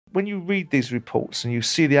When you read these reports and you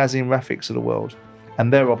see the Azim Rafiqs of the world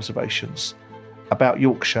and their observations about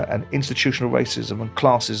Yorkshire and institutional racism and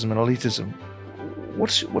classism and elitism,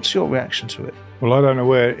 what's your reaction to it? Well, I don't know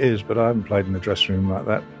where it is, but I haven't played in a dressing room like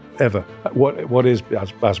that ever. What is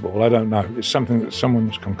basketball? I don't know. It's something that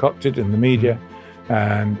someone's concocted in the media,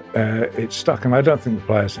 and it's stuck, and I don't think the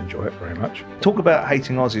players enjoy it very much. Talk about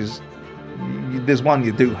hating Aussies. There's one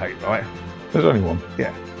you do hate, right? There's only one.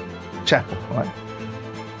 Yeah. Chappell, right?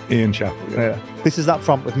 Ian Chappell, yeah. This is Up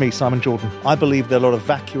Front with me, Simon Jordan. I believe there are a lot of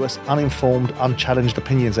vacuous, uninformed, unchallenged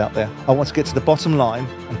opinions out there. I want to get to the bottom line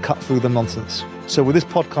and cut through the nonsense. So with this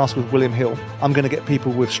podcast with William Hill, I'm going to get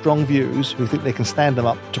people with strong views who think they can stand them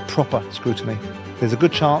up to proper scrutiny. There's a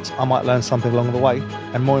good chance I might learn something along the way,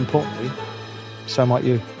 and more importantly, so might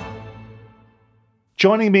you.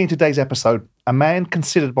 Joining me in today's episode, a man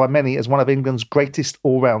considered by many as one of England's greatest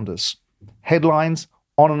all-rounders. Headlines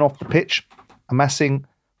on and off the pitch, amassing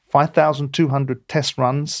 5,200 test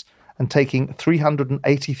runs and taking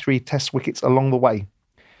 383 test wickets along the way.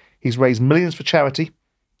 He's raised millions for charity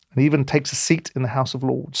and even takes a seat in the House of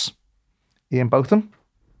Lords. Ian Botham,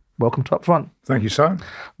 welcome to Up Front. Thank you, Simon.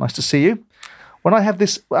 Nice to see you. When I have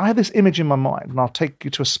this image in my mind, and I'll take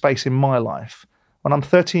you to a space in my life. When I'm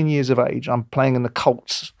 13 years of age, I'm playing in the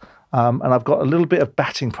Colts, and I've got a little bit of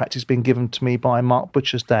batting practice being given to me by Mark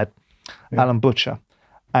Butcher's dad, Alan Butcher.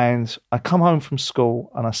 And I come home from school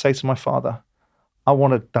and I say to my father, I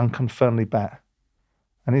want a Duncan Fernley bat.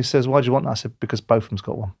 And he says, why do you want that? I said, because Botham's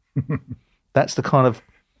got one. That's the kind of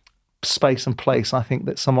space and place I think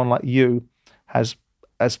that someone like you has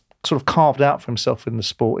sort of carved out for himself in the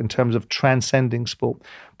sport in terms of transcending sport.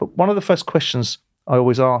 But one of the first questions I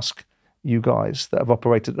always ask you guys that have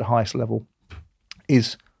operated at the highest level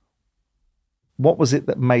is, what was it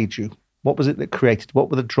that made you? What was it that created? What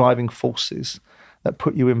were the driving forces that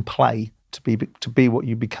put you in play to be what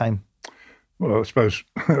you became? Well, I suppose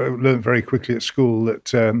I learned very quickly at school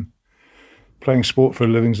that playing sport for a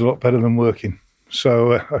living is a lot better than working.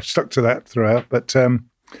 So I stuck to that throughout. But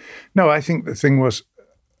no, I think the thing was,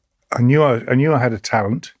 I knew I had a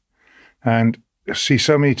talent, and see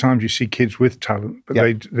so many times you see kids with talent, but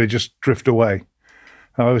they just drift away.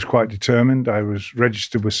 I was quite determined. I was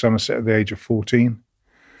registered with Somerset at the age of 14,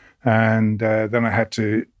 and then I had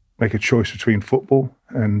to make a choice between football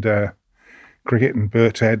and cricket, and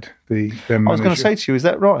Bird, the then manager. I was going to say to you, is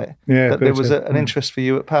that right? Yeah, that there was an interest for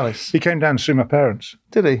you at Palace. He came down to see my parents.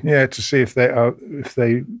 Did he? Yeah, to see if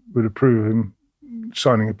they would approve of him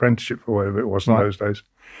signing an apprenticeship or whatever it was in those days.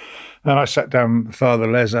 And I sat down with Father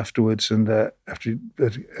Les afterwards, and after he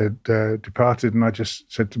had departed, and I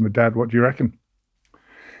just said to my dad, "What do you reckon?"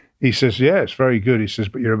 He says, "Yeah, it's very good." He says,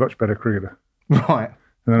 "But you're a much better cricketer." Right.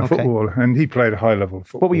 And then a footballer. And he played a high level of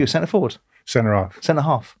football. What were you, centre forward? Centre half. Centre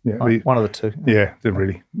half? Yeah. Right. One of the two. Yeah, they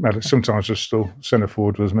really matter. Sometimes just still centre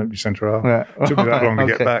forward was meant to be centre half. Yeah. It took me that long to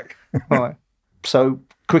get back. Right. So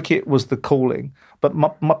cricket was the calling. But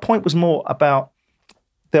my point was more about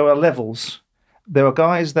there are levels. There are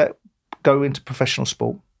guys that go into professional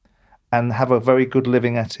sport and have a very good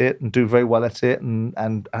living at it and do very well at it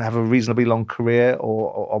and have a reasonably long career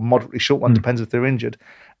or moderately short one, depends if they're injured.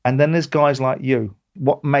 And then there's guys like you.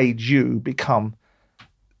 What made you become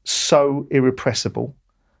so irrepressible,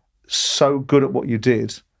 so good at what you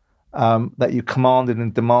did, that you commanded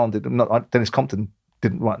and demanded? Dennis Compton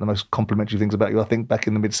didn't write the most complimentary things about you, I think, back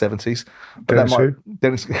in the mid-70s.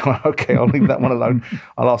 Dennis, okay, I'll leave that one alone.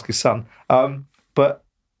 I'll ask his son. But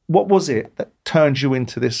what was it that turned you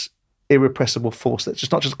into this irrepressible force? That's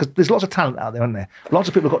just not just because there's lots of talent out there, isn't there? Lots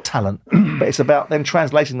of people have got talent, but it's about then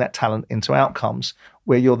translating that talent into outcomes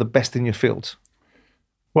where you're the best in your field.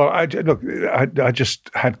 Well, I just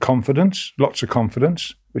had confidence, lots of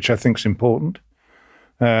confidence, which I think is important.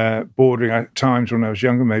 Bordering at times when I was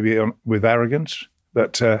younger, maybe with arrogance.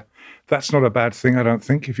 But that's not a bad thing, I don't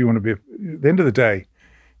think. If you want to be, at the end of the day,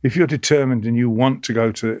 if you're determined and you want to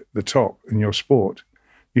go to the top in your sport,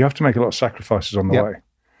 you have to make a lot of sacrifices on the way.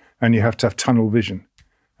 And you have to have tunnel vision.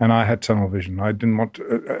 And I had tunnel vision. I didn't want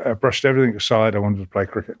to, I brushed everything aside. I wanted to play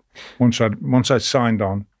cricket. Once I signed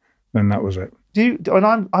on, then that was it.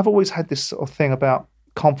 I've always had this sort of thing about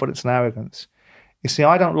confidence and arrogance. You see,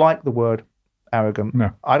 I don't like the word arrogant.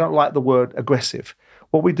 No. I don't like the word aggressive.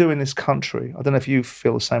 What we do in this country, I don't know if you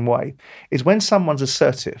feel the same way, is when someone's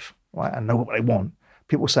assertive, right, and know what they want,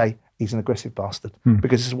 people say, he's an aggressive bastard,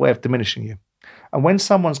 because it's a way of diminishing you. And when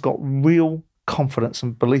someone's got real confidence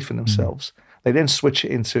and belief in themselves, they then switch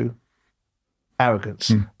it into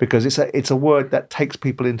arrogance, because it's a word that takes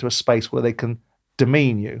people into a space where they can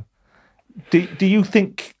demean you. Do you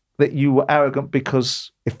think that you were arrogant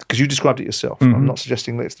because you described it yourself? I'm not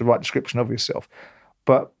suggesting that it's the right description of yourself,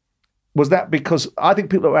 but Was that because I think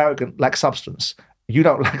people who are arrogant lack substance? You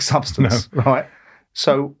don't lack substance, right?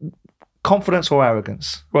 So confidence or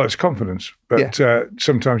arrogance? Well, it's confidence, but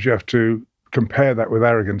sometimes you have to compare that with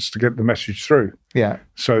arrogance to get the message through. Yeah.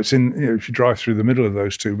 So it's if you drive through the middle of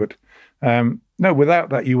those two. But no, without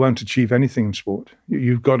that, you won't achieve anything in sport.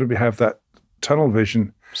 You've got to have that tunnel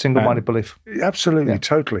vision. Single-minded belief. Absolutely,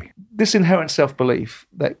 totally. This inherent self-belief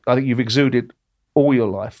that I think you've exuded all your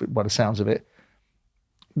life, by the sounds of it,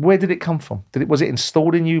 where did it come from? Was it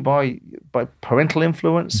installed in you by parental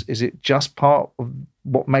influence? Is it just part of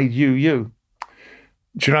what made you you?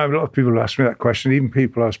 Do you know, a lot of people ask me that question, even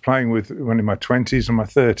people I was playing with when in my 20s and my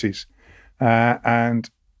 30s. And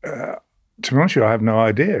to be honest with you, I have no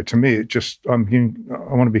idea. To me, I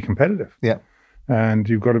want to be competitive. Yeah. And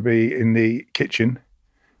you've got to be in the kitchen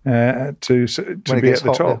to be at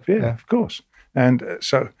the top. Yeah, of course. And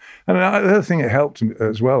the other thing that helped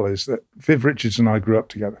as well is that Viv Richards and I grew up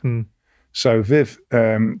together. Mm. So Viv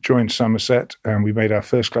joined Somerset and we made our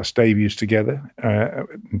first class debuts together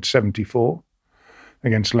in 74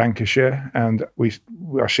 against Lancashire. And we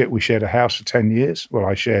shared a house for 10 years. Well,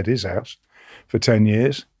 I shared his house for 10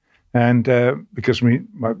 years. And because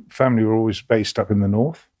my family were always based up in the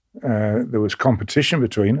north, there was competition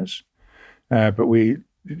between us. But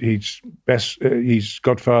he's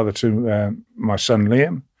godfather to my son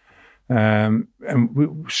Liam, and we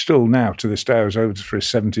still now to this day. I was over for his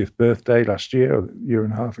 70th birthday last year, or a year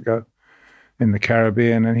and a half ago, in the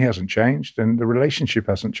Caribbean, and he hasn't changed, and the relationship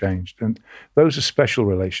hasn't changed, and those are special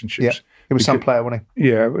relationships. Yeah, he was some player, wasn't he?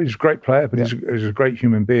 Yeah, he's a great player, but he's a great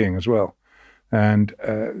human being as well, and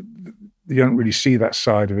you don't really see that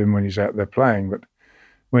side of him when he's out there playing, but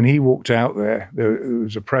when he walked out there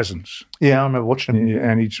was a presence. Yeah, I remember watching him.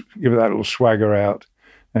 And he'd give that little swagger out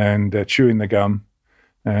and chewing the gum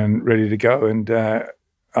and ready to go. And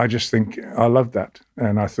I just think I loved that.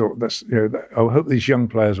 And I thought I hope these young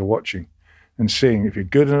players are watching and seeing if you're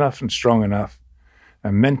good enough and strong enough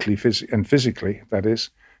and mentally and physically, that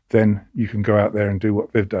is, then you can go out there and do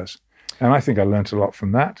what Viv does. And I think I learnt a lot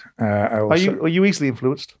from that. Are you easily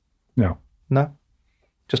influenced? No. No?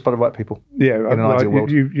 Just by the right people. Yeah, in an ideal world.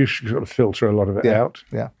 You sort of filter a lot of it out.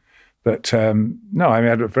 Yeah. But no, I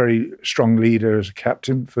had a very strong leader as a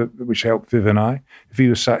captain, which helped Viv and I. If he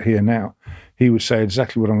was sat here now, he would say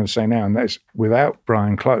exactly what I'm going to say now, and that's without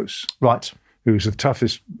Brian Close, right? Who's the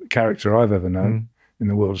toughest character I've ever known in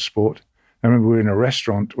the world of sport. I remember we were in a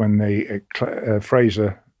restaurant when the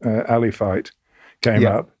Fraser Ali fight came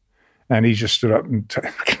up. And he just stood up and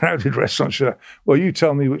crowded restaurant said, "Well, you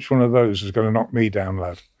tell me which one of those is going to knock me down,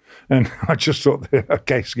 lad." And I just thought,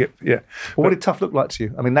 okay, skip, yeah. Well, what did tough look like to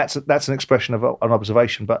you? I mean, that's an expression of an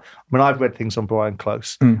observation, but I mean, I've read things on Brian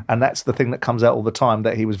Close, and that's the thing that comes out all the time,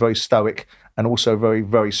 that he was very stoic and also very,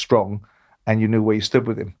 very strong, and you knew where you stood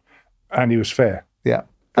with him. And he was fair. Yeah,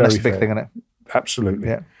 and that's the big thing, isn't it? Absolutely.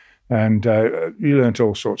 Yeah. And you learnt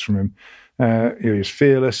all sorts from him. He was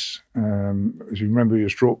fearless. As you remember, he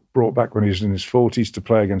was brought back when he was in his 40s to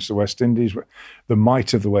play against the West Indies. The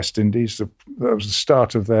might of the West Indies, that was the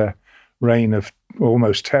start of their reign of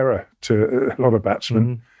almost terror to a lot of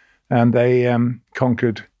batsmen. And they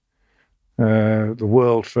conquered the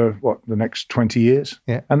world for, the next 20 years?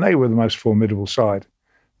 Yeah. And they were the most formidable side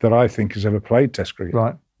that I think has ever played Test cricket.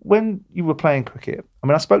 Right. When you were playing cricket, I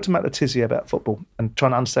mean, I spoke to Matt Letizia about football and trying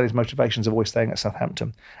to understand his motivations of always staying at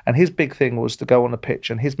Southampton. And his big thing was to go on the pitch,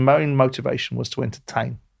 and his main motivation was to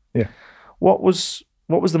entertain. Yeah. What was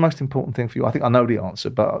the most important thing for you? I think I know the answer,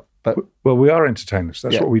 but well, we are entertainers.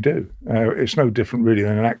 That's what we do. It's no different really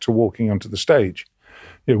than an actor walking onto the stage.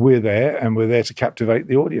 We're there, and we're there to captivate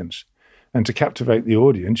the audience. And to captivate the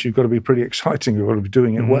audience, you've got to be pretty exciting. You've got to be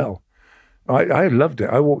doing it well. I loved it.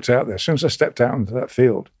 I walked out there. As soon as I stepped out onto that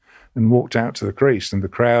field and walked out to the crease, and the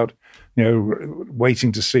crowd,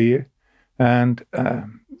 waiting to see you. And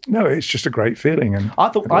no, it's just a great feeling. And I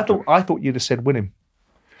thought you'd have said win him.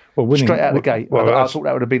 Well, winning straight out of the gate. Well, I thought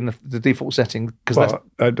that would have been the default setting.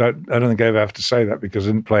 I don't think I ever have to say that because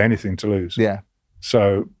I didn't play anything to lose. Yeah.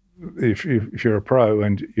 So if you're a pro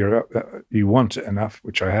and you want it enough,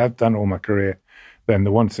 which I have done all my career, then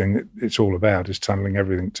the one thing that it's all about is tunneling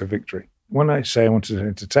everything to victory. When I say I wanted to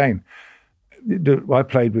entertain, I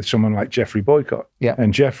played with someone like Geoffrey Boycott,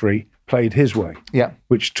 and Geoffrey played his way,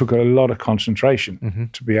 which took a lot of concentration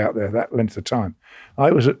to be out there that length of time.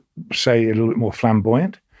 I was, say, a little bit more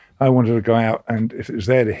flamboyant. I wanted to go out, and if it was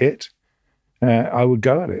there to hit, I would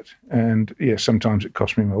go at it. And sometimes it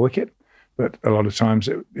cost me my wicket, but a lot of times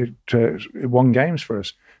it won games for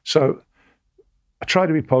us. So I try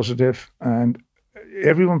to be positive, and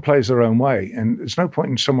everyone plays their own way, and there's no point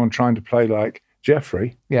in someone trying to play like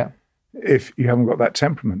Geoffrey. Yeah. if you haven't got that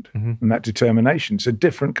temperament and that determination. It's a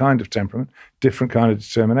different kind of temperament, different kind of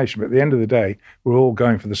determination. But at the end of the day, we're all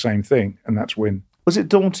going for the same thing, and that's win. Was it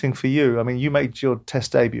daunting for you? I mean, you made your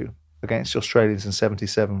Test debut against the Australians in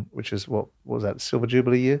 '77, which is what was that, Silver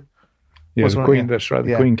Jubilee year? Yeah, the Queen. That's right.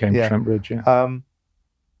 The Queen came to Trent Bridge. Yeah.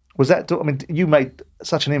 Was that? I mean, you made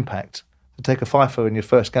such an impact. To take a FIFO in your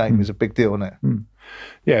first game is a big deal, isn't it?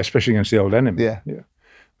 Yeah, especially against the old enemy. Yeah.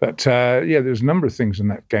 But there was a number of things in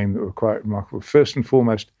that game that were quite remarkable. First and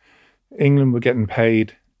foremost, England were getting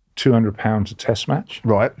paid £200 a Test match,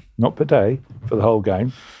 right? Not per day, for the whole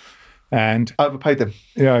game. And overpaid them.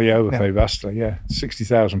 Yeah, overpaid vastly. Yeah,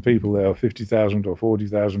 60,000 people there, or 50,000 or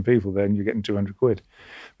 40,000 people there, and you're getting £200.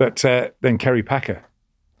 But then Kerry Packer.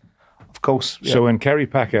 Of course. Yeah. So when Kerry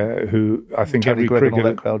Packer, who I think every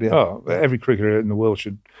cricketer, crowd, every cricketer in the world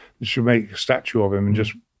should make a statue of him and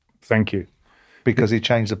just thank you. Because he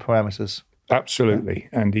changed the parameters. Absolutely.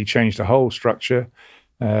 Yeah. And he changed the whole structure.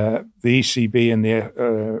 The ECB and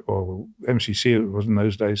or MCC, it was in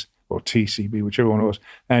those days, or TCB, whichever one it was,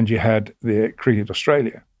 and you had the Cricket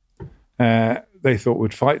Australia. They thought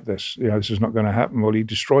we'd fight this. This is not going to happen. Well, he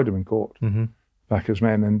destroyed them in court, Packer's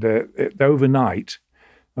men. And overnight,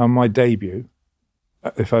 on my debut,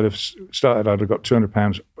 if I'd have started, I'd have got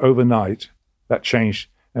 £200. Overnight, that changed.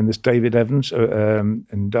 And this David Evans,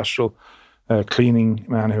 industrial cleaning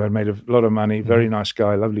man who had made a lot of money, very nice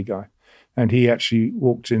guy, lovely guy. And he actually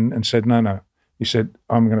walked in and said, no. He said,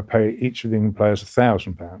 I'm going to pay each of the England players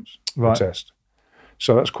 £1,000 per test.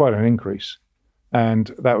 So that's quite an increase.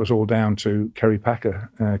 And that was all down to Kerry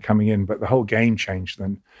Packer coming in. But the whole game changed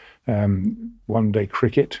then. One-day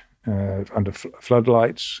cricket, under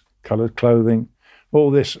floodlights, coloured clothing,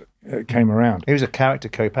 all this came around. He was a character,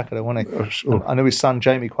 Kerry Packer, though, wasn't he? I knew his son,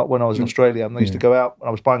 Jamie, quite when I was in Australia. And I used to go out, I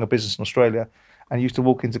was buying a business in Australia, and used to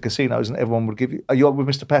walk into casinos and everyone would give you, are you up with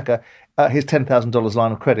Mr. Packer? Here's $10,000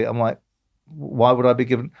 line of credit. I'm like, why would I be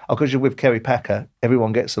given? Oh, because you're with Kerry Packer,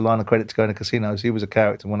 everyone gets a line of credit to go into casinos. He was a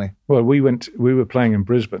character, wasn't he? Well, we were playing in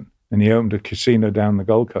Brisbane, and he opened a casino down the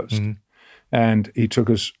Gold Coast. And he took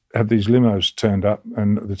us, had these limos turned up,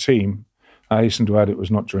 and the team, I hasten to add, it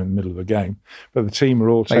was not during the middle of a game, but the team were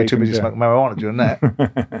all taken. You too busy smoking marijuana during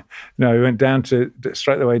that. No, we went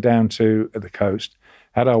straight the way down to the coast,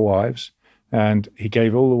 had our wives, and he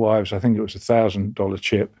gave all the wives, I think it was $1,000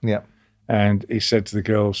 chip. Yeah. And he said to the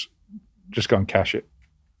girls, just go and cash it.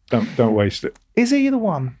 Don't waste it. Is he the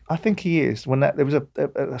one? I think he is. When there was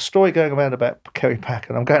a story going around about Kerry Packer,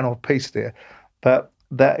 and I'm going off piece here, but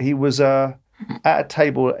that he was at a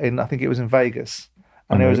table in, I think it was in Vegas,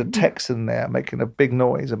 and there was a Texan there making a big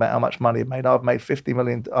noise about how much money he made. I've made 50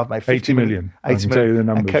 million. I've made 50 million. 80 million. Tell you the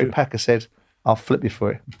numbers. And Kerry Packer said, I'll flip you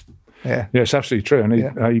for it. Yeah. Yeah, it's absolutely true.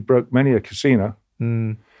 And he broke many a casino.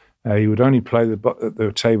 He would only play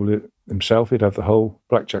the table himself. He'd have the whole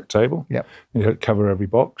blackjack table. Yeah. He'd cover every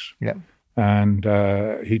box. Yeah. And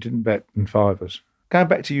he didn't bet in fivers. Going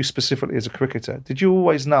back to you specifically as a cricketer, did you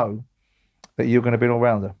always know that you were going to be an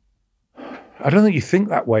all-rounder? I don't think you think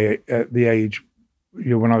that way at the age,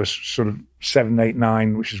 when I was sort of 7, 8,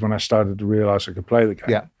 9, which is when I started to realise I could play the game.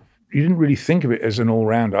 Yeah. You didn't really think of it as an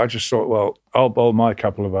all-rounder. I just thought, well, I'll bowl my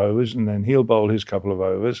couple of overs, and then he'll bowl his couple of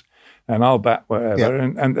overs, and I'll bat whatever.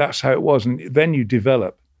 Yeah. And that's how it was. And then you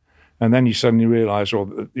develop, and then you suddenly realise,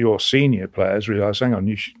 or your senior players realise, hang on,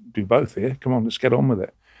 you should do both here. Come on, let's get on with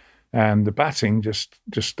it. And the batting just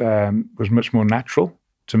was much more natural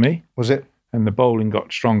to me. Was it? And the bowling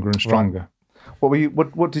got stronger and stronger. Right.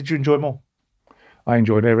 What did you enjoy more? I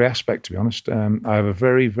enjoyed every aspect, to be honest. I have a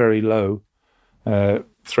very, very low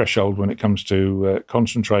threshold when it comes to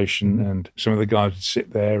concentration, and some of the guys would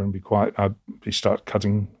sit there and be quiet. I'd start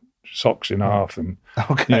cutting socks in half and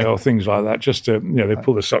things like that. Just to they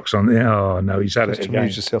pull the socks on. Oh no, he's at it again. Just to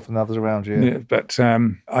amuse yourself and others around you. Yeah, but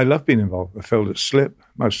I love being involved. I filled at slip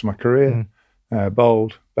most of my career,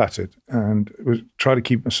 bowled, batted, and try to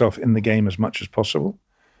keep myself in the game as much as possible.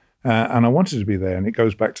 And I wanted to be there. And it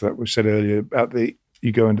goes back to that we said earlier about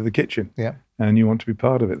you go into the kitchen, and you want to be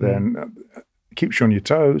part of it there. And it keeps you on your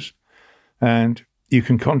toes, and you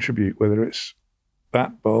can contribute, whether it's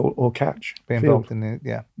bat, bowl, or catch. Be involved in it,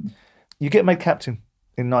 You get made captain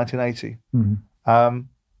in 1980,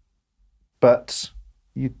 but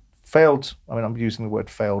you failed. I mean, I'm using the word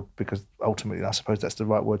failed because ultimately, I suppose that's the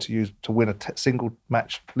right word to use to win a single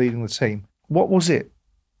match leading the team. What was it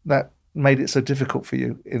that made it so difficult for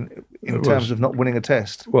you in terms of not winning a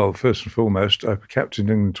test? Well, first and foremost, I captained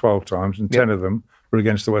England 12 times, and 10 of them were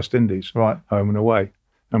against the West Indies, right, home and away,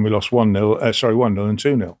 and we lost 1-0 and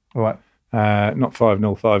 2-0. Right. not 5-0,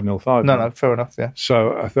 5-0, 5-0. No, fair enough, yeah.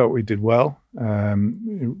 So I thought we did well.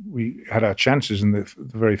 We had our chances in the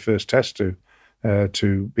very first test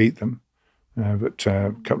to beat them, but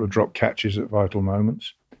a couple of drop catches at vital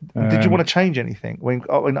moments. Did you want to change anything?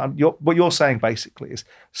 What you're saying basically is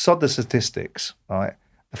sod the statistics, right?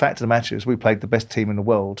 The fact of the matter is we played the best team in the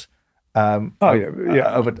world of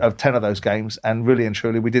 10 of those games, and really and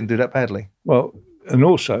truly we didn't do that badly. Well, and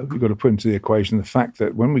also you've got to put into the equation the fact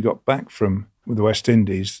that when we got back from the West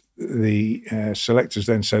Indies, the selectors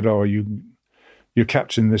then said, "Oh, you're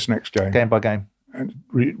captain this next game by game." And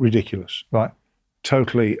ridiculous, right?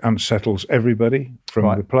 Totally unsettles everybody,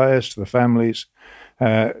 from the players to the families.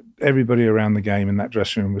 Everybody around the game in that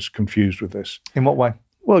dressing room was confused with this. In what way?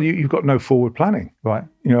 Well, you've got no forward planning, right?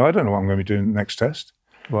 I don't know what I'm going to be doing in the next test.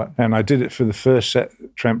 Right. And I did it for the first set,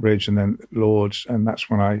 Trent Bridge, and then Lords, and that's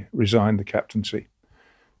when I resigned the captaincy.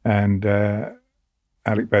 And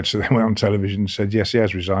Alec Bedser then went on television and said, yes, he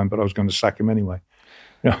has resigned, but I was going to sack him anyway.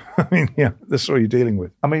 That's what you're dealing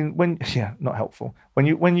with. I mean, not helpful. When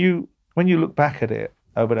you look back at it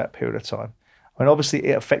over that period of time, I mean, obviously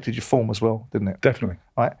it affected your form as well, didn't it? Definitely.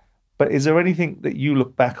 Right. But is there anything that you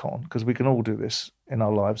look back on, because we can all do this in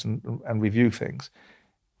our lives and review things,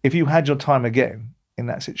 if you had your time again in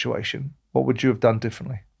that situation, what would you have done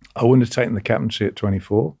differently? I wouldn't have taken the captaincy at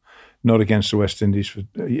 24, not against the West Indies,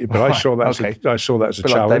 but I saw that as a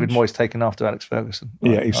challenge. Like David Moyes taking after Alex Ferguson.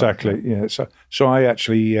 Right? Yeah, exactly. Okay. Yeah, so I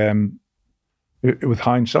actually, with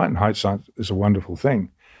hindsight, and hindsight is a wonderful thing,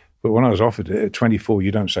 but when I was offered it at 24,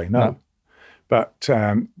 you don't say no. But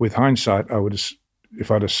with hindsight, I would have, if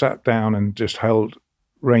I'd have sat down and just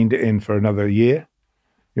reined it in for another year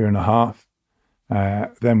and a half.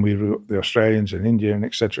 Then the Australians and India and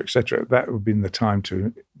et cetera, that would have been the time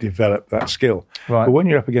to develop that skill. Right. But when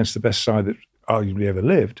you're up against the best side that arguably ever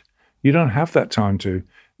lived, you don't have that time to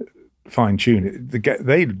fine-tune it.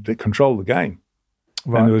 They control the game.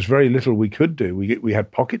 Right. And there was very little we could do. We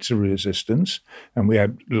had pockets of resistance and we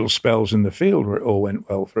had little spells in the field where it all went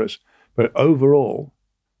well for us. But overall,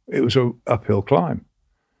 it was an uphill climb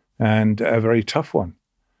and a very tough one.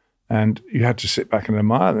 And you had to sit back and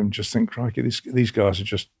admire them, just think, crikey, these guys are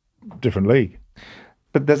just different league.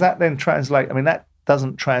 But does that then translate? I mean, that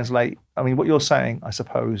doesn't translate. I mean, what you're saying, I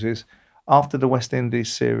suppose, is after the West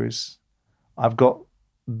Indies series, I've got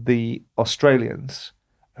the Australians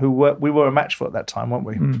we were a match for at that time, weren't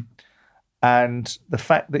we? Mm. And the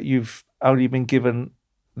fact that you've only been given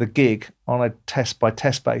the gig on a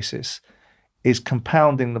test-by-test basis is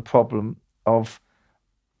compounding the problem of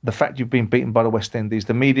the fact you've been beaten by the West Indies.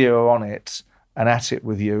 The media are on it and at it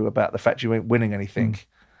with you about the fact you ain't winning anything. Mm.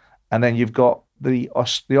 And then you've got the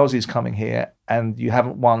Aussies coming here and you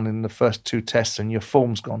haven't won in the first two tests and your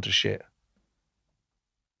form's gone to shit.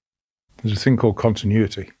 There's a thing called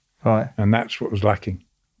continuity. Right. And that's what was lacking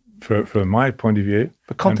from my point of view.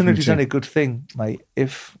 But continuity is only a good thing, mate,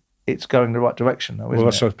 if it's going the right direction, though, isn't it? Well,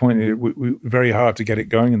 that's what I was pointing. We very hard to get it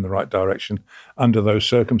going in the right direction under those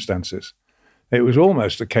circumstances. It was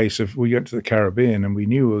almost a case of we went to the Caribbean and we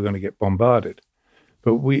knew we were going to get bombarded.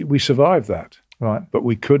 But we survived that. Right. But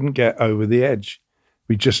we couldn't get over the edge.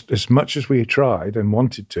 We just, as much as we tried and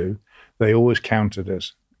wanted to, they always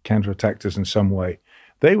counterattacked us in some way.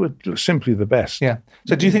 They were simply the best. Yeah.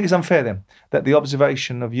 So do you think it's unfair then that the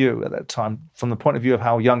observation of you at that time, from the point of view of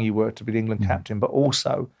how young you were to be the England captain, but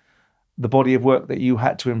also the body of work that you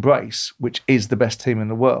had to embrace, which is the best team in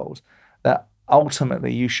the world, that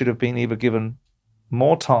ultimately you should have been either given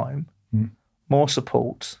more time, more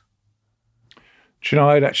support? Do you know,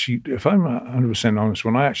 I'd actually, if I'm 100% honest,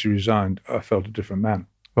 when I actually resigned, I felt a different man.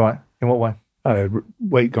 Right. In what way? I had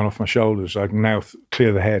weight gone off my shoulders. I can now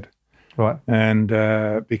clear the head. Right. And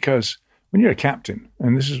because when you're a captain,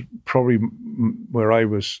 and this is probably where I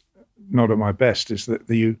was not at my best, is that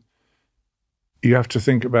you have to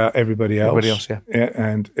think about everybody else. Everybody else, yeah.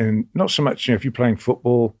 And not so much, if you're playing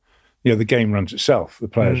football, the game runs itself. The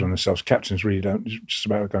players run themselves. Captains really don't. It's just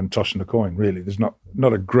about going tossing a coin, really. There's not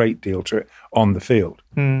a great deal to it on the field.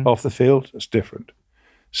 Off the field, it's different.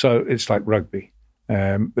 So it's like rugby.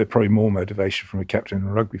 There's probably more motivation from a captain in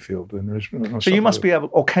a rugby field than there is. So you must be able,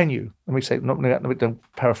 or can you? Let me say,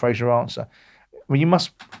 don't paraphrase your answer. I mean, you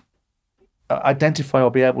must identify or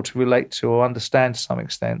be able to relate to or understand to some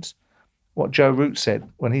extent what Joe Root said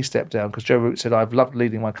when he stepped down, because Joe Root said, I've loved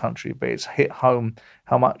leading my country, but it's hit home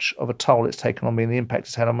how much of a toll it's taken on me and the impact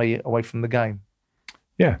it's had on me away from the game.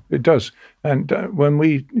 Yeah, it does. And when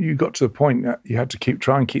you got to the point that you had to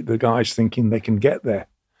try and keep the guys thinking they can get there,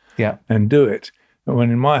 and do it.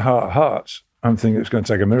 When in my heart of hearts, I'm thinking it's going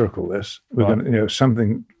to take a miracle. We're going to,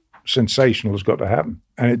 something sensational has got to happen.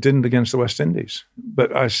 And it didn't against the West Indies.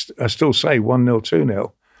 But I still say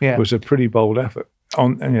 1-0, 2-0 was a pretty bold effort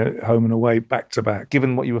on home and away, back to back.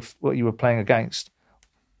 Given what you were playing against,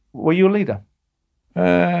 were you a leader?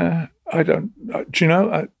 I don't. Do you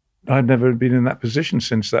know? I'd never been in that position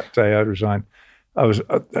since that day I resigned. I was.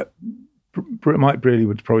 Mike Brearley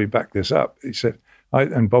would probably back this up. He said,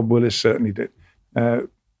 and Bob Willis certainly did.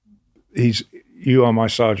 You are my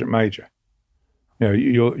sergeant major.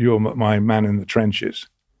 You're my man in the trenches,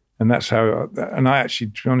 and that's how. And I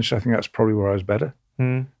actually, to be honest, I think that's probably where I was better.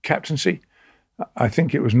 Captaincy, I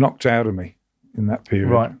think it was knocked out of me in that period,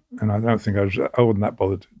 right? And I don't think I wasn't that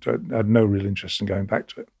bothered. I had no real interest in going back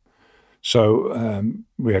to it. So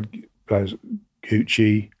we had players,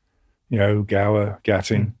 Gucci, Gower,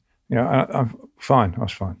 Gatting. I'm fine. I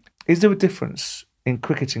was fine. Is there a difference in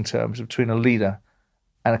cricketing terms between a leader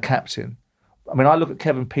and a captain? I mean, I look at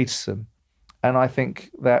Kevin Peterson, and I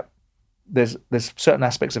think that there's certain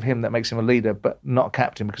aspects of him that makes him a leader, but not a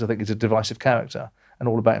captain, because I think he's a divisive character and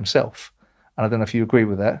all about himself. And I don't know if you agree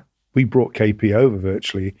with that. We brought KP over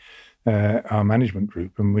virtually, our management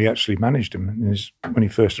group, and we actually managed him when he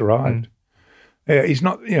first arrived. He's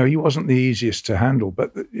not, he wasn't the easiest to handle,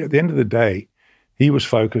 but at the end of the day, he was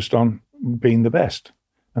focused on being the best,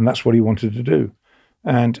 and that's what he wanted to do.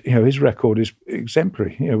 And his record is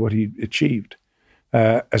exemplary. What he achieved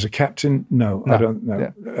as a captain. No, I don't know.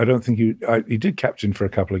 Yeah. I don't think he did captain for a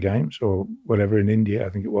couple of games or whatever in India, I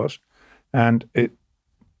think it was, and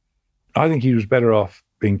I think he was better off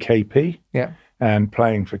being KP and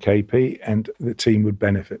playing for KP, and the team would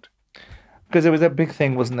benefit. Because there was that big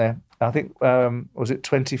thing, wasn't there? I think, was it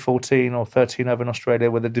 2014 or 13 over in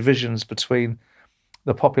Australia, where the divisions between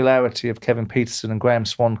the popularity of Kevin Peterson and Graham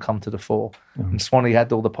Swan come to the fore. And Swanee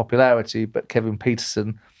had all the popularity, but Kevin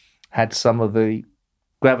Peterson had some of the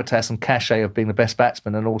gravitas and cachet of being the best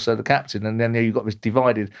batsman and also the captain. And then you've got this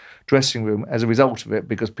divided dressing room as a result of it,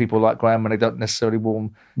 because people like Graham, and they don't necessarily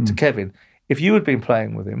warm to Kevin. If you had been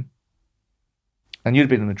playing with him and you'd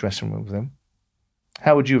been in the dressing room with him,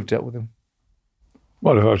 how would you have dealt with him?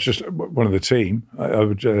 Well, if I was just one of the team, I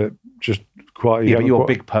would just quietly... Yeah, but you're a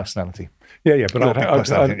big personality. Yeah,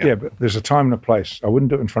 but there's a time and a place. I wouldn't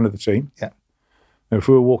do it in front of the team. Yeah. If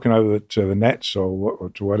we were walking over to the nets or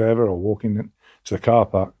to whatever, or walking to the car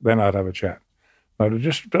park, then I'd have a chat. I'd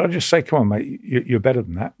just say, come on, mate, you're better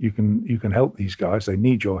than that. You can help these guys. They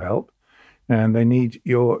need your help, and they need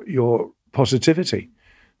your positivity.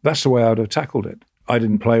 That's the way I'd have tackled it. I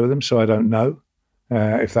didn't play with them, so I don't know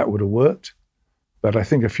if that would have worked. But I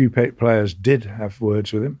think a few players did have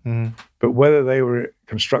words with him. But whether they were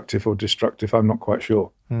constructive or destructive, I'm not quite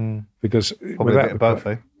sure. Because probably a bit of both,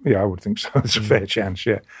 eh? Yeah, I would think so. It's a fair chance,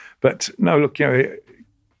 yeah. But no, look,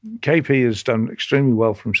 KP has done extremely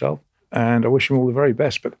well for himself, and I wish him all the very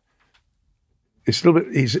best. But it's a little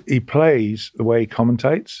bit. He plays the way he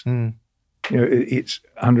commentates. It's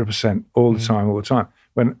 100% all the time.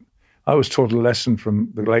 When I was taught a lesson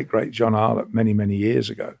from the late great John Arlott many, many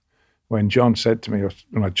years ago, when John said to me,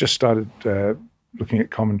 when I just started looking at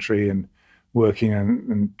commentary and working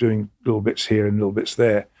and doing little bits here and little bits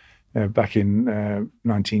there, back in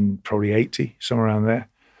 1980, somewhere around there.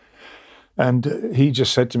 And he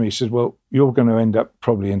just said to me, he said, well, you're going to end up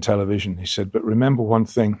probably in television. He said, but remember one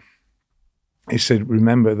thing. He said,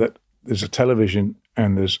 remember that there's a television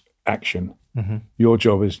and there's action. Your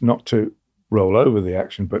job is not to roll over the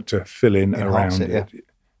action, but to fill in around it. Yeah.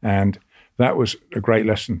 And that was a great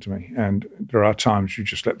lesson to me. And there are times you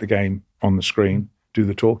just let the game on the screen do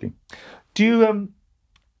the talking. Do you,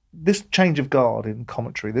 this change of guard in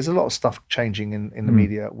commentary, there's a lot of stuff changing in the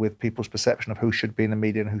media with people's perception of who should be in the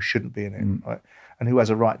media and who shouldn't be in it, right? And who has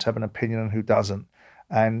a right to have an opinion and who doesn't.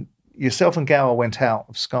 And yourself and Gower went out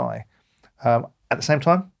of Sky at the same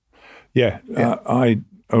time? Yeah. I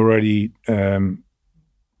already, I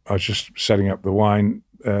was just setting up the wine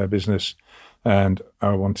business, and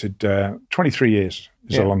I wanted 23 years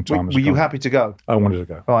is a long time. Were you happy to go? I wanted to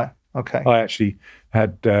go. Right, okay. I actually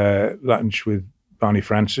had lunch with Barney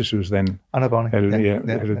Francis, who was then I know Barney. head of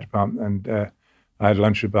the department, and I had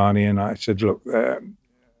lunch with Barney, and I said, look,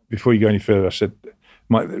 before you go any further, I said,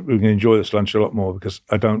 we're going to enjoy this lunch a lot more, because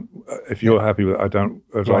I don't, if you're happy with it,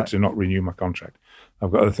 I'd like to not renew my contract.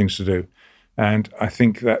 I've got other things to do. And I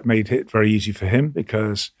think that made it very easy for him,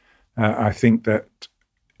 because I think that,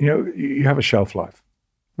 you have a shelf life.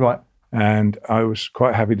 Right. And I was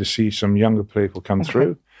quite happy to see some younger people come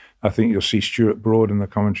through. I think you'll see Stuart Broad in the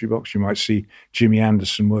commentary box. You might see Jimmy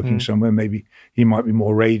Anderson working somewhere. Maybe he might be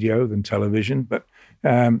more radio than television. But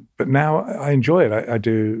now I enjoy it. I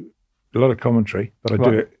do a lot of commentary, but I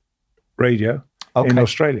do it radio in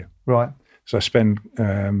Australia. Right. So I spend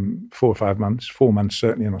 4 months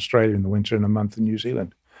certainly in Australia in the winter and a month in New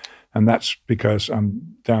Zealand. And that's because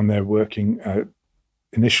I'm down there working.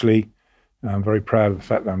 Initially, I'm very proud of the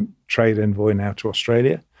fact that I'm trade envoy now to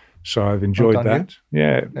Australia. So I've enjoyed that.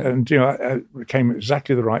 Yeah. And, it came at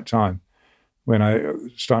exactly the right time when I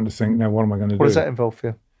started to think, now what am I going to do? What does that involve for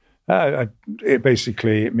you?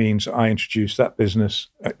 It means I introduce that business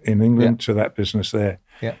in England to that business there,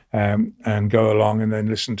 and go along and then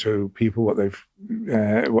listen to people where they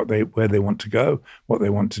want to go, what they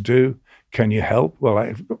want to do. Can you help? Well,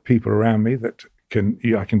 I've got people around me that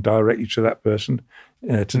I can direct you to that person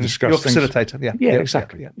to discuss. You're a things. facilitator, Yeah,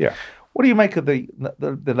 exactly. Yeah. What do you make of the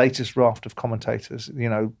latest raft of commentators?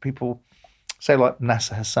 People say like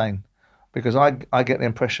Nasser Hussain, because I get the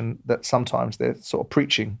impression that sometimes they're sort of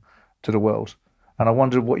preaching to the world, and I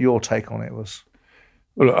wondered what your take on it was.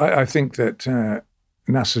 Well, I think that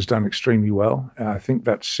Nasser's done extremely well. I think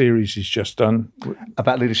that series he's just done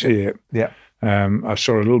about leadership. Yeah. I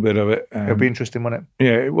saw a little bit of it. It'll be interesting, won't it?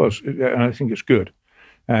 Yeah, it was, and I think it's good.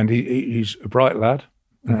 And he's a bright lad,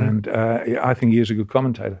 and I think he is a good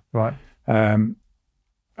commentator. Right.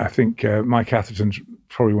 I think Mike Atherton's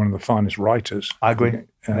probably one of the finest writers. I agree.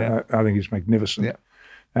 I think he's magnificent. Yeah.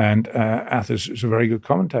 And Athers is a very good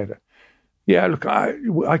commentator. Yeah, look,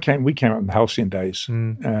 we came up in the halcyon days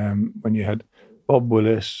when you had Bob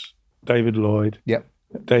Willis, David Lloyd,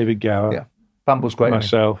 David Gower, Bumble's great,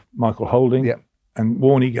 myself, Michael Holding, and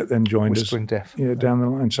Warney then joined Whispering us. Death. Down the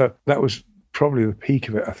line. So that was probably the peak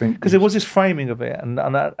of it, I think. Because there was this framing of it, and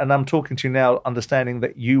I'm talking to you now, understanding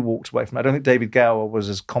that you walked away from it. I don't think David Gower was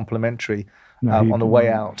as complimentary on the way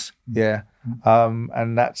out. Yeah.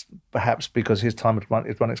 And that's perhaps because his time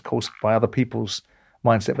had run its course by other people's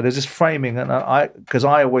mindset. But there's this framing, and I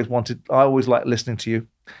always liked listening to you,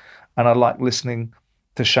 and I liked listening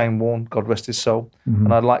to Shane Warne, God rest his soul,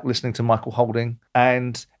 and I liked listening to Michael Holding,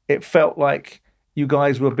 and it felt like you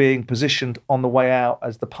guys were being positioned on the way out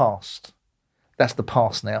as the past. That's the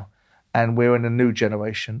past now, and we're in a new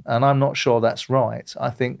generation, and I'm not sure that's right. I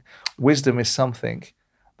think wisdom is something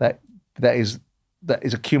that is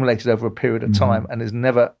accumulated over a period of time and is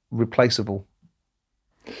never replaceable.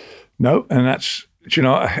 No, and that's,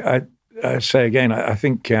 I say again, I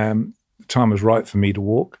think the time was right for me to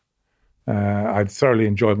walk. I thoroughly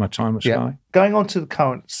enjoyed my time at Sky. Going on to the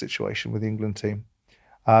current situation with the England team,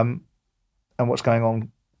 and what's going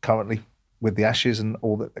on currently with the Ashes and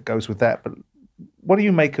all that goes with that, but what do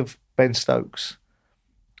you make of Ben Stokes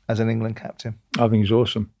as an England captain? I think he's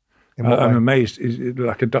awesome. I'm amazed. He's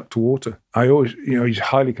like a duck to water. I always, he's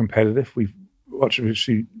highly competitive. We've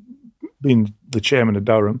obviously been the chairman of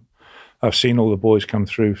Durham. I've seen all the boys come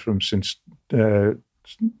through since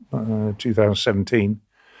 2017,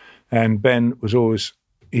 and Ben was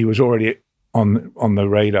already on the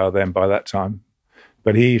radar then by that time,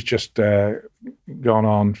 but he's just gone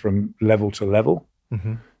on from level to level,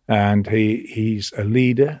 and he's a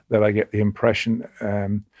leader that I get the impression a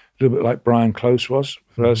little bit like Brian Close was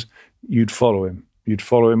for us. You'd follow him. You'd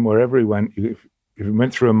follow him wherever he went. If he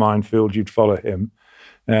went through a minefield, you'd follow him,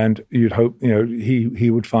 and you'd hope he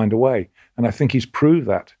would find a way. And I think he's proved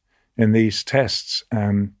that in these tests.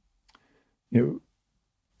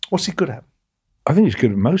 What's he good at? I think he's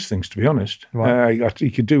good at most things, to be honest. Right. He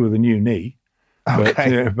could do with a new knee,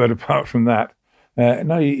 but apart from that,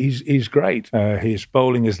 no, he's great. His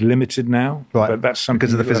bowling is limited now, but that's something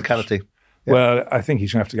because of the physicality. Yeah. Well, I think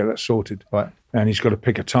he's going to have to get that sorted. Right. And he's got to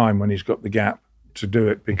pick a time when he's got the gap to do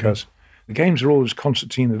it, because the games are always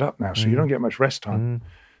concertinaed up now, so you don't get much rest time.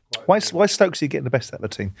 Why Stokes is he getting the best out of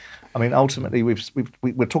the team? I mean, ultimately,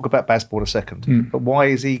 we'll talk about Bazball in a second, but why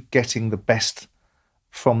is he getting the best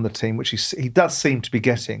from the team, which he does seem to be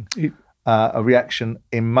getting a reaction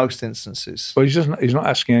in most instances? Well, he's not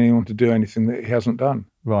asking anyone to do anything that he hasn't done.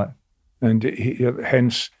 Right. And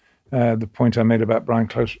hence the point I made about Brian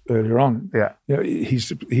Close earlier on. Yeah. He's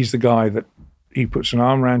the guy that he puts an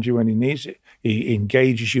arm around you when he needs it. He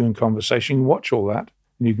engages you in conversation. You watch all that,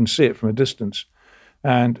 and you can see it from a distance.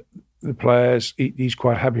 And the players, he's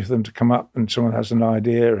quite happy for them to come up and someone has an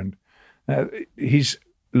idea, and he's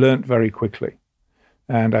learnt very quickly.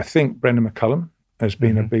 And I think Brendan McCullum has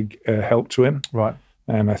been a big help to him. Right.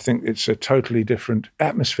 And I think it's a totally different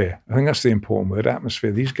atmosphere. I think that's the important word,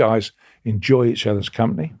 atmosphere. These guys enjoy each other's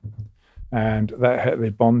company, and that they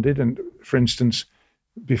bonded. And for instance,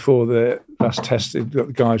 before the last test,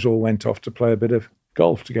 the guys all went off to play a bit of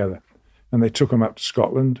golf together, and they took them up to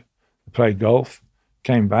Scotland, played golf,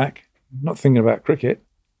 came back, not thinking about cricket,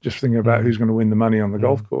 just thinking about who's going to win the money on the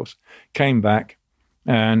golf course, came back,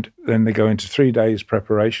 and then they go into 3 days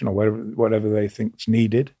preparation or whatever they think's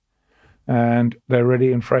needed. and they're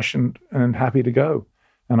ready and fresh and happy to go.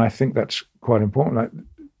 And I think that's quite important. Like,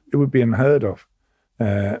 it would be unheard of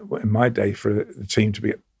in my day for the team to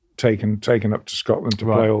be taken up to Scotland to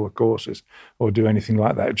play all the courses or do anything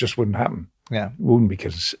like that. It just wouldn't happen. Yeah, it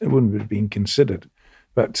wouldn't have been considered.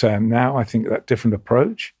 But now I think that different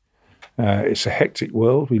approach. It's a hectic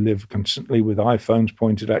world. We live constantly with iPhones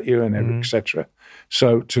pointed at you and etc.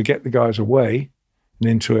 So to get the guys away and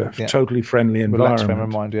into a totally friendly environment, relaxed frame of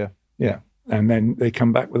mind, yeah, and then they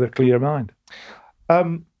come back with a clear mind.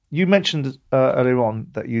 You mentioned earlier on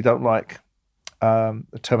that you don't like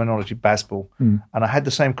the terminology baseball, and I had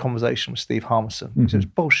the same conversation with Steve Harmison. He says,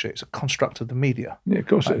 bullshit, it's a construct of the media. Yeah, of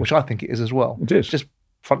course it is. Which I think it is as well. It is. Just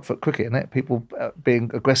front foot cricket, isn't it? People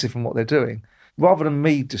being aggressive in what they're doing. Rather than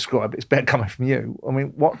me describe it, it's better coming from you. I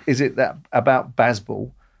mean, what is it that about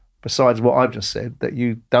baseball, besides what I've just said, that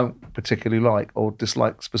you don't particularly like or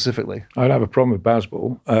dislike specifically? I don't have a problem with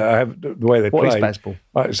baseball. I have the way they play. What is baseball?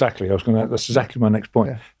 Exactly. That's exactly my next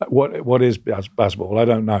point. Yeah. What is baseball? I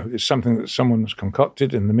don't know. It's something that someone's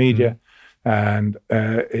concocted in the media, and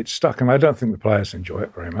it's stuck. And I don't think the players enjoy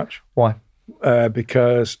it very much. Why?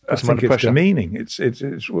 Because I think it's demeaning. It's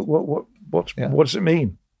what does it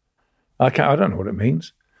mean? I don't know what it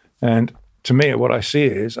means. And to me, what I see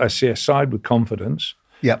a side with confidence.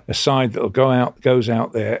 Yeah, a side that goes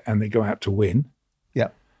out there and they go out to win. Yeah,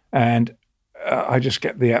 and I just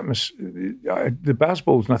get the atmosphere. The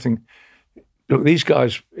baseball's nothing. Look, these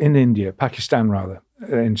guys in India, Pakistan rather,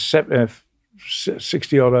 in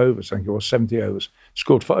 60 odd overs, I think it was 70 overs,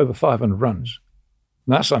 scored for over 500 runs.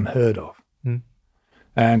 And that's unheard of.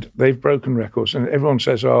 And they've broken records. And everyone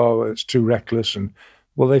says, "Oh, it's too reckless." And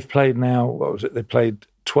well, they've played now. What was it? They played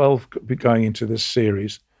 12 going into this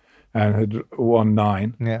series. And had won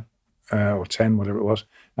 9, or 10, whatever it was,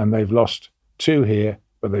 and they've lost 2 here,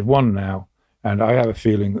 but they've won now. And I have a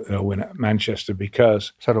feeling that they'll win at Manchester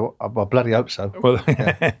because. So I bloody hope so. Well,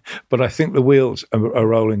 but I think the wheels are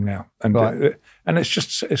rolling now, and and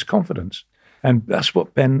it's confidence, and that's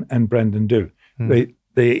what Ben and Brendan do.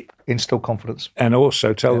 They instill confidence, and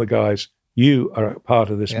also tell the guys, you are a part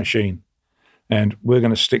of this machine, and we're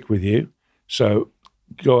going to stick with you. So.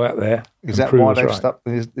 Go out there. Is that why they've stuck?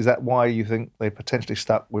 Is that why you think they potentially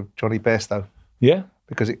stuck with Johnny Bairstow? Yeah,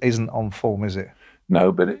 because it isn't on form, is it?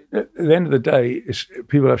 No, but at the end of the day,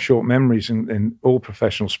 people have short memories in all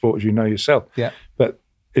professional sports. You know yourself. Yeah. But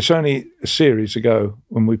it's only a series ago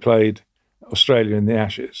when we played Australia in the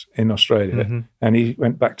Ashes in Australia, and he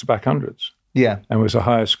went back-to-back hundreds. Yeah, and was a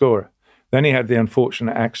higher scorer. Then he had the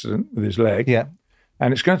unfortunate accident with his leg. Yeah.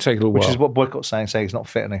 And it's going to take a little while. Which is what Boycott's saying he's not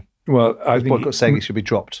fit, isn't he? Well, I think Boycott's saying he should be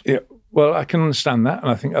dropped. Yeah, well, I can understand that,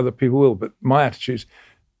 and I think other people will. But my attitude is,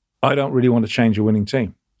 I don't really want to change a winning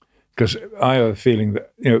team because I have a feeling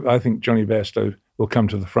that I think Johnny Bairstow will come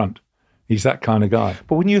to the front. He's that kind of guy.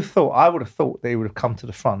 But when I would have thought that he would have come to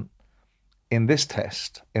the front in this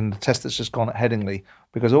test, in the test that's just gone at Headingley,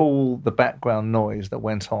 because all the background noise that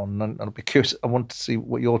went on, and I'd be curious. I want to see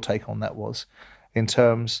what your take on that was, in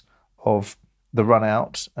terms of the run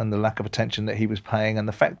out and the lack of attention that he was paying, and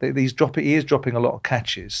the fact that he is dropping a lot of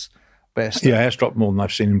catches. Best. Yeah, he's dropped more than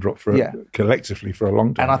I've seen him drop collectively for a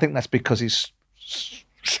long time. And I think that's because he's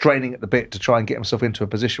straining at the bit to try and get himself into a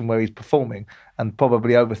position where he's performing and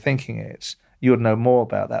probably overthinking it. You would know more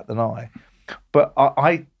about that than I. But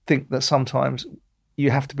I think that sometimes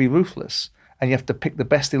you have to be ruthless and you have to pick the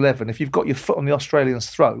best 11. If you've got your foot on the Australians'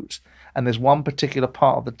 throat and there's one particular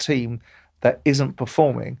part of the team that isn't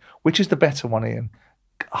performing, which is the better one, Ian?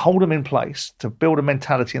 Hold them in place to build a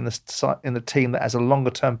mentality in the team that has a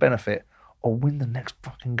longer term benefit, or win the next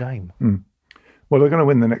fucking game. Well, they're going to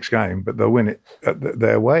win the next game, but they'll win it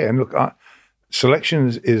their way. And look, selection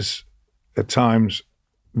is at times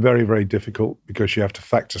very, very difficult because you have to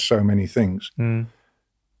factor so many things.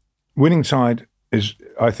 Winning side is,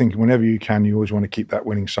 I think, whenever you can, you always want to keep that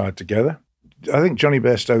winning side together. I think Johnny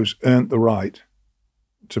Bairstow's earned the right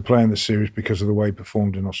to play in the series because of the way he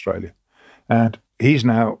performed in Australia. And he's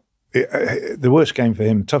now, the worst game for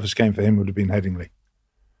him, the toughest game for him would have been Headingley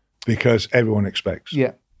because everyone expects.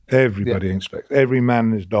 Yeah. Everybody expects. Every man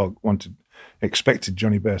and his dog expected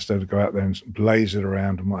Johnny Bairstow to go out there and blaze it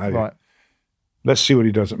around and what have you. Right. Let's see what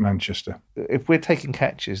he does at Manchester. If we're taking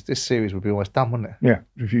catches, this series would be almost done, wouldn't it? Yeah.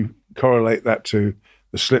 If you correlate that to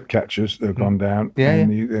the slip catches that have gone down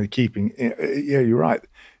and the keeping, you're right.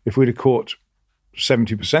 If we'd have caught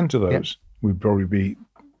 70% of those, we'd probably be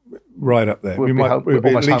right up there. We'd be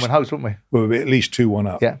almost home and host, wouldn't we? We'd be at least 2-1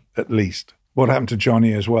 up, at least. What happened to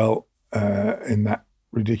Johnny as well in that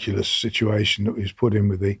ridiculous situation that he was put in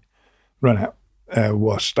with the run-out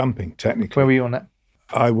was stumping, technically. Where were you on that?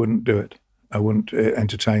 I wouldn't do it. I wouldn't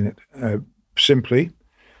entertain it. Simply,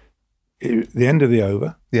 the end of the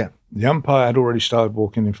over. Yeah. The umpire had already started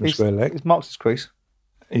walking in from square leg. He's marked his crease.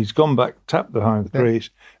 He's gone back, tapped behind the crease,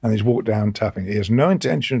 and he's walked down tapping it. He has no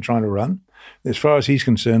intention of trying to run. As far as he's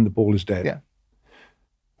concerned, the ball is dead. Yeah.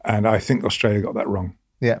 And I think Australia got that wrong.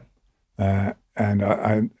 Yeah. And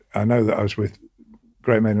I know that I was with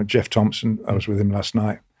great man Jeff Thompson. I was with him last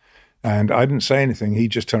night. And I didn't say anything. He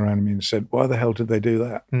just turned around to me and said, why the hell did they do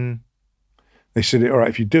that? They said, all right,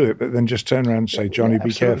 if you do it, but then just turn around and say, Johnny,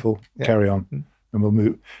 be careful, carry on, and we'll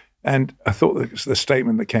move. And I thought that the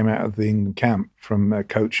statement that came out of the England camp from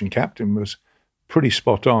coach and captain was pretty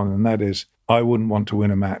spot on, and that is, I wouldn't want to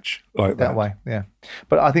win a match like that. That way, yeah.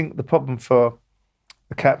 But I think the problem for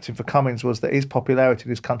the captain, for Cummings, was that his popularity in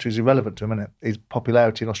his country is irrelevant to him, isn't it? His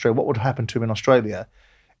popularity in Australia. What would happen to him in Australia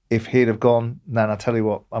if he'd have gone, no, I tell you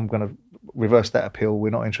what, I'm going to reverse that appeal. We're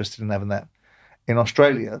not interested in having that. In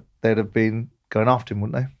Australia, they'd have been going after him,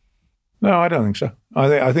 wouldn't they? No, I don't think so.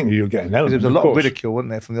 I think you'll get an element. There was a lot of ridicule,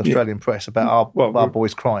 wasn't there, from the Australian press about our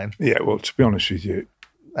boys crying. Yeah, well, to be honest with you,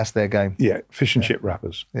 that's their game. Yeah, fish and chip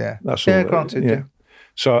wrappers. Yeah, that's all. Yeah, granted. Yeah.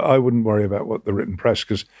 So I wouldn't worry about what the written press,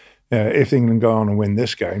 because if England go on and win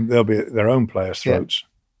this game, they'll be at their own players' throats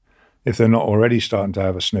if they're not already starting to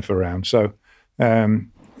have a sniff around. So,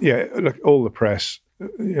 look, all the press,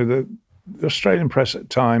 the Australian press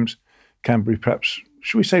at times can be perhaps,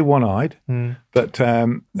 should we say, one-eyed? But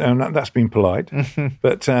that's been polite.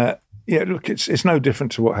 But look, it's no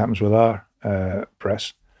different to what happens with our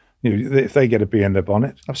press. If they get a bee in their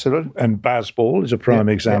bonnet, absolutely. And Bazball is a prime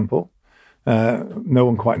example. No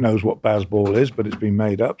one quite knows what Bazball is, but it's been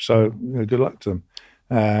made up. So good luck to them.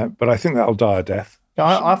 But I think that'll die a death.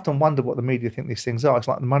 I often wonder what the media think these things are. It's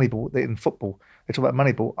like the Moneyball in football. They talk about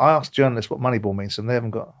Moneyball. I ask journalists what Moneyball means, and they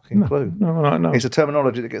haven't got a clue. No. It's a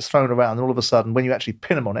terminology that gets thrown around, and all of a sudden, when you actually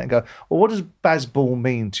pin them on it and go, well, what does Bazball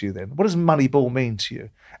mean to you then? What does Moneyball mean to you?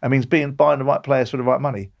 It means buying the right players for the right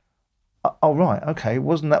money. Oh, right, okay.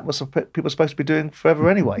 Wasn't that what people are supposed to be doing forever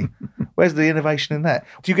anyway? Where's the innovation in that?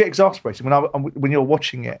 Do you get exasperated when you're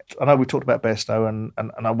watching it? I know we talked about Bairstow and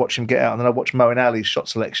I watch him get out, and then I watch Moeen Ali's shot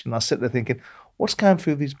selection, and I sit there thinking, what's going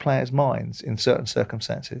through these players' minds in certain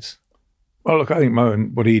circumstances? Well, look, I think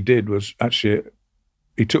Moeen, what he did was actually,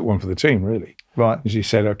 he took one for the team, really. Right. As he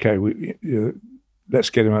said, okay,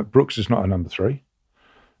 let's get him out. Brooks is not a number 3,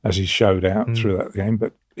 as he showed out through that game,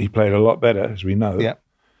 but he played a lot better, as we know. Yeah.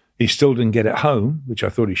 He still didn't get it home, which I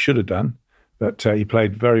thought he should have done, but he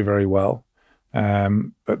played very, very well.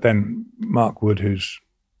 But then Mark Wood, who's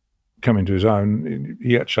come into his own,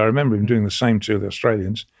 I remember him doing the same to the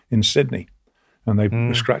Australians in Sydney, and they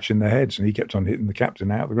were scratching their heads, and he kept on hitting the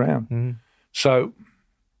captain out of the ground. So,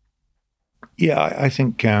 I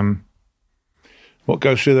think what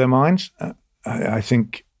goes through their minds, I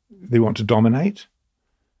think they want to dominate.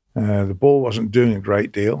 The ball wasn't doing a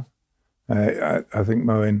great deal. I think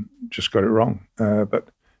Moeen just got it wrong, but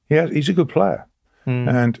he's a good player,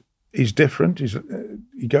 and he's different.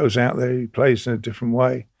 He goes out there, he plays in a different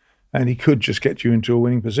way, and he could just get you into a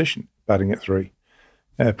winning position batting at 3.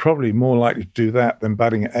 Probably more likely to do that than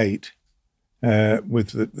batting at 8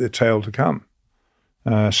 with the tail to come.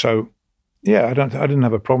 I didn't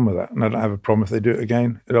have a problem with that, and I don't have a problem if they do it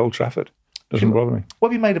again at Old Trafford. Doesn't bother me. What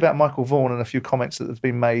have you made about Michael Vaughan and a few comments that have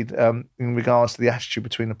been made in regards to the attitude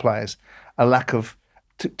between the players? A lack of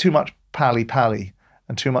too much pally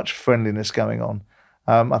and too much friendliness going on.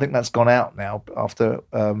 I think that's gone out now after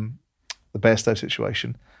the Bairstow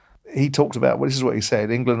situation. He talked about, this is what he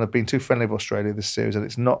said, England have been too friendly with Australia this series, and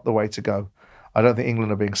it's not the way to go. I don't think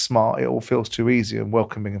England are being smart. It all feels too easy and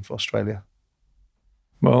welcoming for Australia.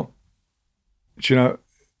 Well,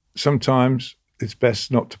 sometimes it's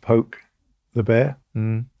best not to poke the bear.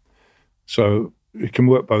 So it can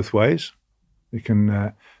work both ways. It can.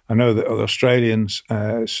 I know that the Australians,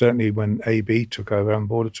 certainly when AB took over, and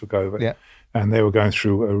Border took over, and they were going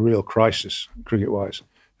through a real crisis cricket-wise,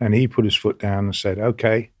 and he put his foot down and said,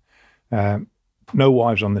 okay, no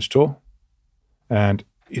wives on this tour, and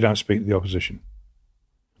you don't speak to the opposition.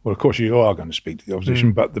 Well, of course, you are going to speak to the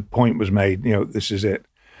opposition, but the point was made, this is it.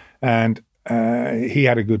 And he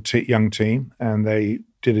had a good young team, and they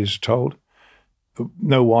did as told.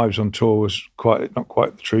 No wives on tour was not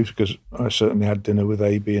quite the truth, because I certainly had dinner with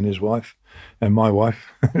AB and his wife and my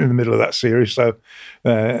wife in the middle of that series. But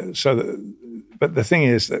the thing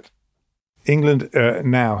is that England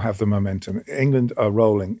now have the momentum. England are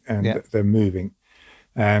rolling and they're moving.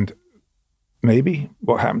 And maybe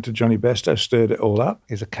what happened to Johnny Bairstow stirred it all up.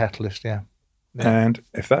 He's a catalyst, yeah. And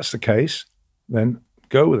if that's the case, then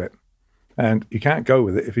go with it. And you can't go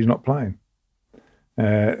with it if he's not playing.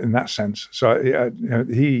 In that sense, so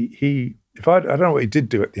he I don't know what he did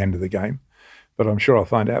do at the end of the game, but I'm sure I'll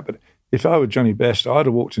find out. But if I were Johnny Best, I'd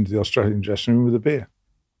have walked into the Australian dressing room with a beer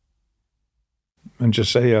and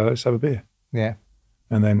just say, yeah, let's have a beer. Yeah.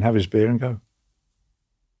 And then have his beer and go.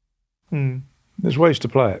 There's ways to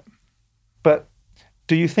play it. But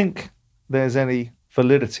do you think there's any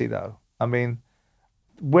validity, though? I mean,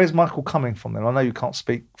 where's Michael coming from then? I know you can't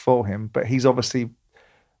speak for him, but he's obviously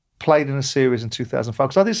played in a series in 2005.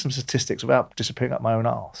 Because I did some statistics without disappearing up my own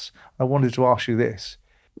arse. I wanted to ask you this.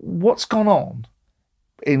 What's gone on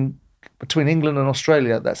between England and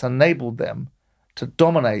Australia that's enabled them to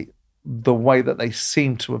dominate the way that they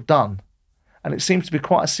seem to have done? And it seems to be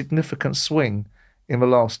quite a significant swing in the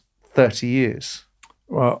last 30 years.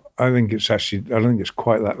 Well, I don't think it's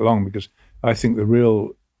quite that long, because I think the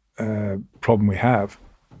real problem we have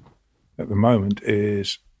at the moment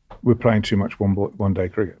is we're playing too much one-day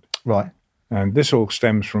cricket. Right. And this all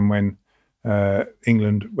stems from when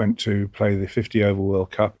England went to play the 50-over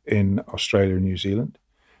World Cup in Australia and New Zealand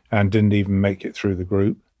and didn't even make it through the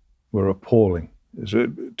group. Were appalling.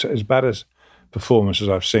 As bad as performance as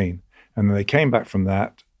I've seen. And then they came back from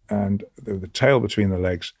that, and the tail between the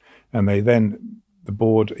legs, and the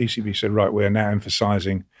board, ECB said, right, we're now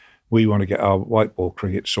emphasising we want to get our white ball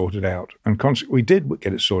cricket sorted out. And we did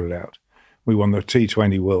get it sorted out. We won the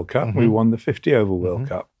T20 World Cup. We won the 50-over World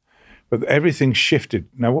Cup. But everything shifted.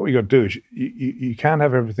 Now, what we got to do is you can't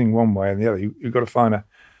have everything one way and the other. You've got to find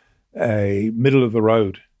a middle of the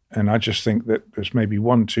road. And I just think that there's maybe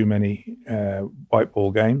one too many white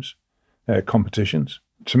ball games, competitions.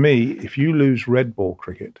 To me, if you lose red ball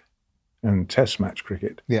cricket and test match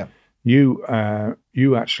cricket, we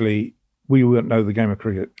won't know the game of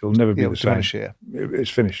cricket. It'll never be the same.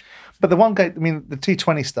 It's finished. But the one game, I mean, the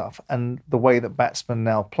T20 stuff and the way that batsmen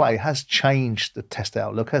now play has changed the test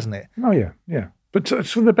outlook, hasn't it? Oh, yeah. But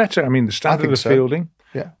it's for the better. I mean, the standard of fielding,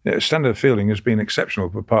 standard of fielding has been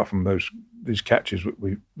exceptional, apart from these catches.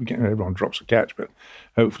 Everyone drops a catch, but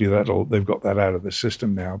hopefully they've got that out of the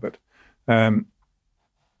system now. But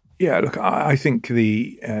look, I think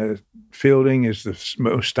the fielding is the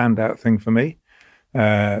most standout thing for me.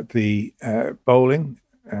 The bowling,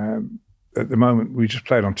 at the moment, we just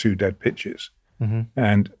played on 2 dead pitches,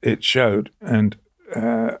 and it showed. And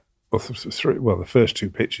the first 2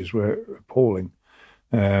 pitches were appalling.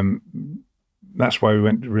 That's why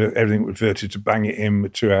everything reverted to bang it in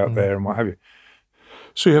with 2 out there and what have you.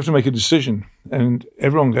 So you have to make a decision. And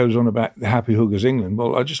everyone goes on about the happy hookers England.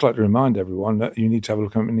 Well, I'd just like to remind everyone that you need to have a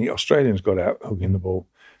look at how many Australians got out hooking the ball.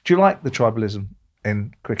 Do you like the tribalism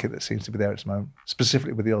in cricket that seems to be there at this moment,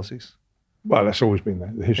 specifically with the Aussies? Well, that's always been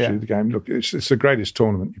there, the history of the game. Look, it's the greatest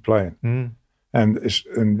tournament you play in. And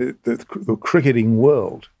the cricketing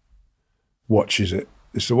world watches it.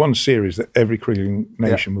 It's the one series that every cricketing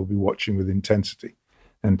nation will be watching with intensity,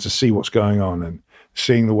 and to see what's going on and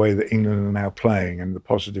seeing the way that England are now playing and the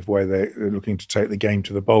positive way they're looking to take the game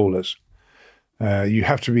to the bowlers. You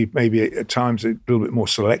have to be maybe at times a little bit more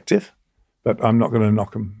selective, but I'm not going to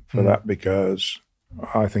knock them for that, because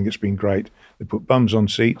I think it's been great. They put bums on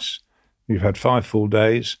seats. You've had 5 full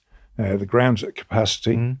days. The ground's at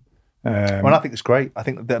capacity. Well, I think it's great. I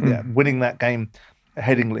think that winning that game at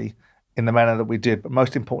Headingley in the manner that we did, but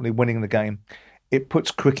most importantly, winning the game, it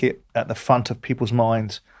puts cricket at the front of people's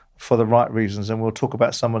minds for the right reasons. And we'll talk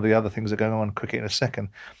about some of the other things that are going on in cricket in a second.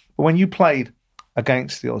 But when you played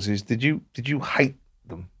against the Aussies, did you hate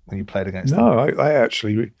them when you played against them? No, I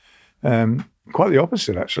actually, quite the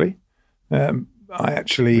opposite, actually. I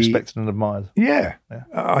actually respected and admired. Yeah.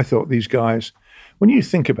 I thought these guys, when you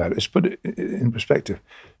think about it, let's put it in perspective.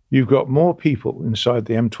 You've got more people inside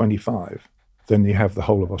the M25 than you have the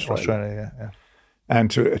whole of Australia. Yeah.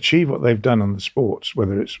 And to achieve what they've done on the sports,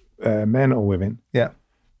 whether it's men or women,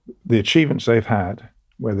 the achievements they've had,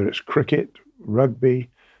 whether it's cricket, rugby,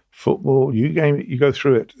 football, you go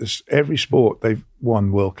through it. Every sport they've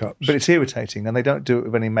won World Cups. But it's irritating, and they don't do it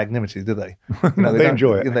with any magnanimity, do they? They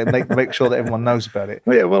enjoy it. They make sure that everyone knows about it.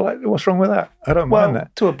 Well, what's wrong with that? I don't mind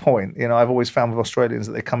that. To a point. I've always found with Australians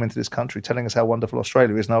that they come into this country telling us how wonderful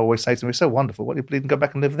Australia is, and I always say to them, it's so wonderful, why do you bleed and go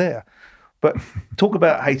back and live there? But talk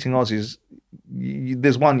about hating Aussies.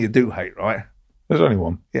 There's one you do hate, right? There's only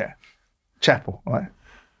one. Yeah. Chappell, right?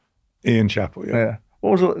 Ian Chappell, yeah.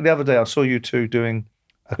 What was it the other day? I saw you two doing...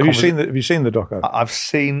 Have you seen the doco? I've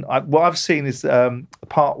seen. What I've seen is the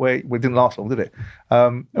part where it didn't last long, did it?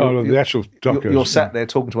 The actual doco. You're sat there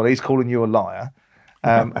talking to one. He's calling you a liar,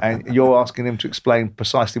 and you're asking him to explain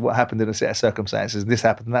precisely what happened in a set of circumstances. This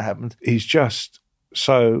happened and that happened. He's just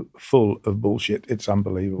so full of bullshit. It's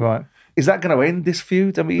unbelievable. Right. Is that going to end this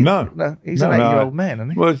feud? I mean, no. He's an 8-year-old man,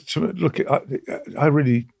 isn't he? Well, look, I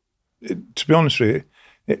really, to be honest with you,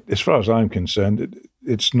 as far as I'm concerned,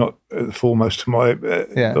 it's not foremost to my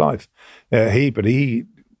life.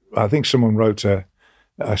 I think someone wrote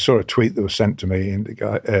I saw a tweet that was sent to me, and the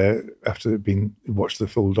guy after they'd watched the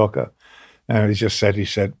full docker, and he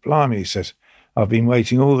said, "Blimey," he says, "I've been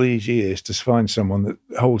waiting all these years to find someone that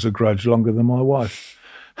holds a grudge longer than my wife."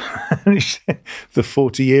 And he said, the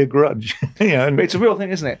 40-year grudge. But it's a real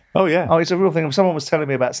thing, isn't it? Oh yeah. Oh, it's a real thing. Someone was telling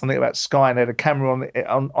me about something about Sky, and they had a camera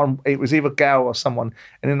on it was either Gow or someone,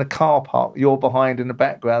 and in the car park, you're behind in the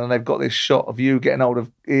background, and they've got this shot of you getting hold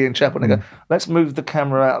of Ian Chappell, and they go, "Let's move the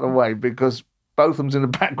camera out of the way because Botham's in the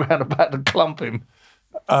background about to clump him."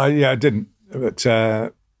 Yeah, I didn't. But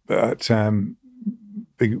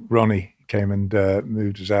big Ronnie came and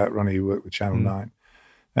moved us out. Ronnie worked with Channel 9.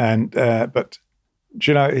 And but do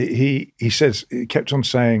you know, he kept on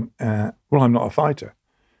saying, "Well, I'm not a fighter."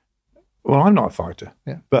 Well, I'm not a fighter.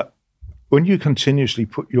 Yeah. But when you continuously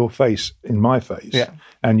put your face in my face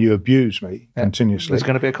and you abuse me continuously, there's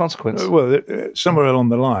going to be a consequence. Well, somewhere along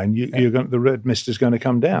the line, the red mist is going to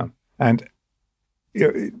come down. And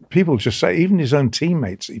people just say, even his own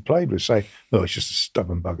teammates he played with say, "Oh, it's just a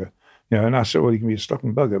stubborn bugger." And I said, "Well, he can be a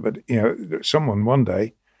stubborn bugger, but someone one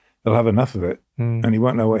day he'll have enough of it and he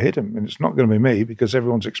won't know what hit him. And it's not going to be me because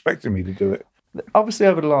everyone's expecting me to do it." Obviously,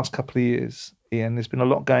 over the last couple of years, Ian, there's been a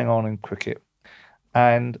lot going on in cricket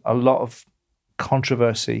and a lot of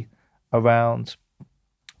controversy around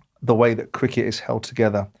the way that cricket is held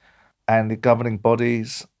together and the governing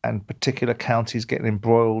bodies and particular counties getting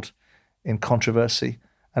embroiled in controversy.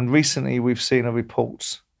 And recently we've seen a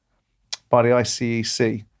report by the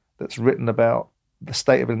ICEC that's written about the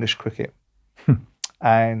state of English cricket.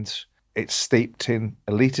 And it's steeped in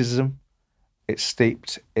elitism, it's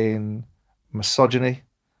steeped in misogyny,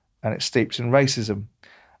 and it's steeped in racism.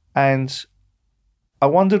 And I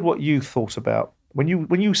wondered what you thought about when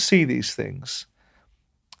you see these things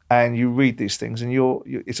and you read these things, and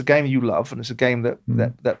it's a game you love, and it's a game that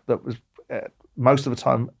was most of the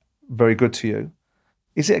time very good to you.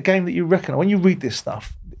 Is it a game that you recognize when you read this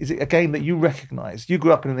stuff? Is it a game that you recognize? You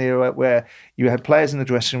grew up in an era where you had players in the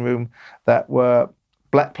dressing room that were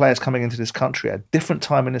black players coming into this country at a different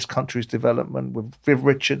time in this country's development with Viv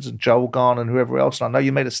Richards and Joel Garner and whoever else. And I know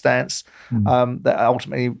you made a stance that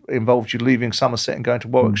ultimately involved you leaving Somerset and going to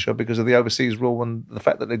Warwickshire because of the overseas rule and the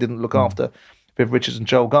fact that they didn't look after Viv Richards and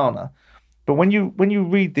Joel Garner. But when you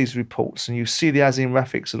read these reports and you see the Azim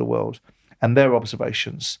Rafiqs of the world and their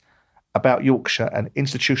observations about Yorkshire and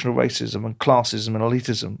institutional racism and classism and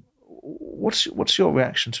elitism, what's your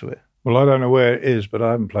reaction to it? Well, I don't know where it is, but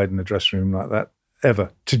I haven't played in a dressing room like that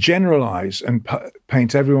ever. To generalise and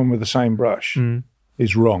paint everyone with the same brush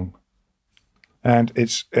is wrong. And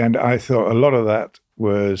I thought a lot of that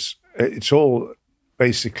it's all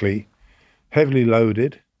basically heavily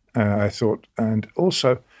loaded, I thought. And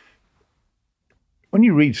also, when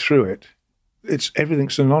you read through it,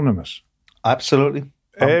 everything's anonymous. Absolutely.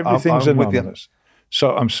 Everything's anonymous.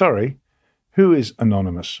 So I'm sorry, who is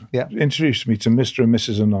anonymous? Yeah. Introduce me to Mr. and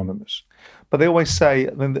Mrs. Anonymous. But they always say,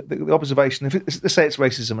 I mean, the observation, let's say it's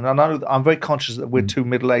racism, and I know that I'm very conscious that we're two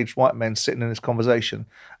middle-aged white men sitting in this conversation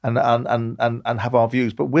and have our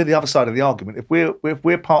views, but we're the other side of the argument. If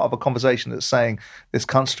we're part of a conversation that's saying this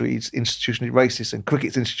country is institutionally racist and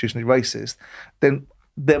cricket's institutionally racist, then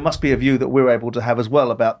there must be a view that we're able to have as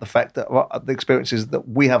well about the fact that the experiences that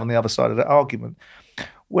we have on the other side of that argument.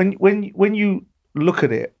 When you look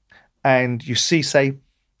at it and you see, say,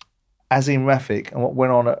 Azim Rafiq and what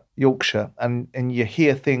went on at Yorkshire, and you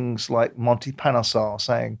hear things like Monty Panesar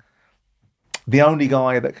saying the only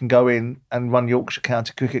guy that can go in and run Yorkshire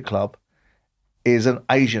County Cricket Club is an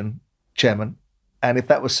Asian chairman, and if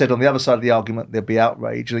that was said on the other side of the argument, there'd be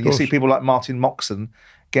outrage. And you see people like Martin Moxon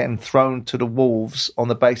getting thrown to the wolves on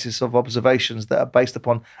the basis of observations that are based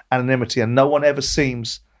upon anonymity, and no one ever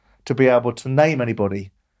seems to be able to name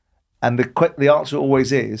anybody. And the answer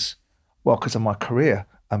always is, well, because of my career.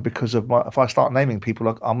 And because of if I start naming people,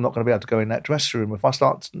 I'm not going to be able to go in that dressing room. If I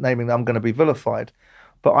start naming them, I'm going to be vilified.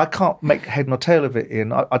 But I can't make head nor tail of it,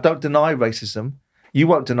 Ian. I don't deny racism. You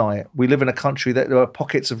won't deny it. We live in a country that there are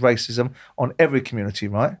pockets of racism on every community,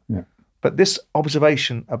 right? Yeah. But this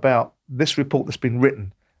observation about this report that's been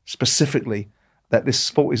written specifically, that this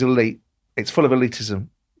sport is elite, it's full of elitism.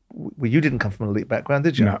 Well, you didn't come from an elite background,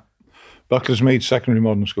 did you? No. Bucklersmead Secondary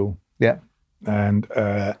Modern School. Yeah. And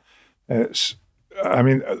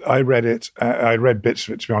I read it. I read bits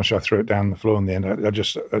of it. To be honest, I threw it down the floor in the end.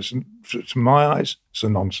 To my eyes, it's a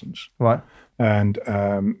nonsense. Right. And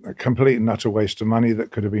a complete and utter waste of money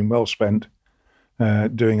that could have been well spent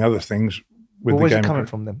doing other things with where's the it game. coming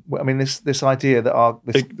from then? I mean, this idea that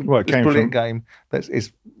this came brilliant from, game that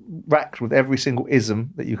is racked with every single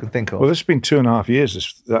ism that you can think of. Well, it's been 2.5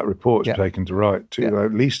 years that report has taken to write.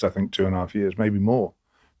 At least I think 2.5 years, maybe more.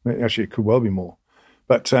 Actually, it could well be more.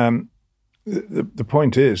 But the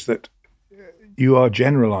point is that you are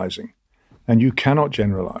generalizing, and you cannot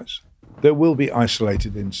generalize. There will be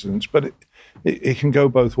isolated incidents, but it can go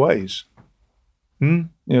both ways.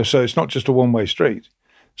 So it's not just a one-way street.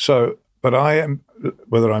 So, but I am,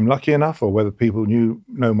 whether I'm lucky enough or whether people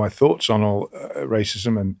know my thoughts on all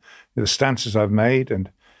racism and the stances I've made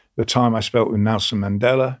and the time I spent with Nelson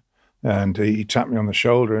Mandela, and he tapped me on the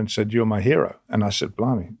shoulder and said, "You're my hero." And I said,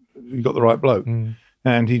 "Blimey, you got the right bloke."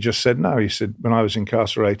 And he just said, "No." He said, "When I was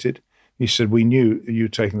incarcerated," he said, "we knew you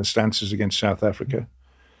taking the stances against South Africa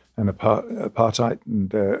and apartheid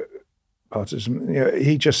and partisan."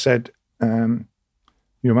 He just said,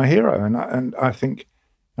 "You're my hero." And I think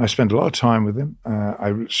I spent a lot of time with him.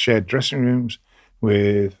 I shared dressing rooms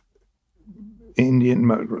with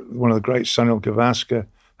one of the great, Sunil Gavaskar,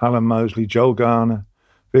 Alan Mosley, Joel Garner,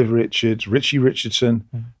 Viv Richards, Richie Richardson,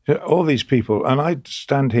 all these people. And I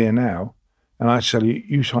stand here now and I tell you,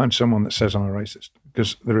 you find someone that says I'm a racist,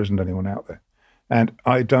 because there isn't anyone out there. And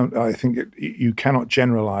I think you cannot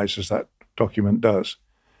generalize as that document does.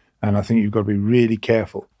 And I think you've got to be really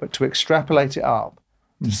careful. But to extrapolate it up,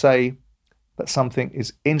 to say that something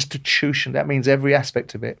is institution, that means every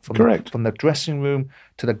aspect of it, from the dressing room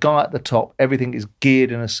to the guy at the top, everything is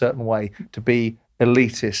geared in a certain way to be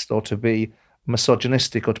elitist or to be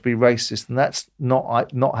misogynistic or to be racist. And that's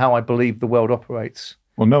not how I believe the world operates.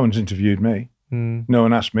 Well, no one's interviewed me. No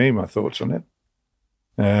one asked me my thoughts on it.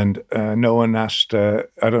 And no one asked, I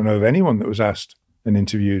don't know of anyone that was asked and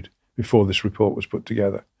interviewed before this report was put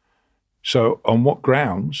together. So on what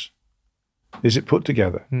grounds is it put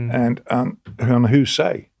together? And on whose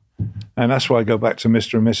say? And that's why I go back to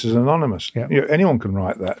Mr. and Mrs. Anonymous. Yeah. Anyone can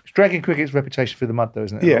write that. It's dragging cricket's reputation through the mud, though,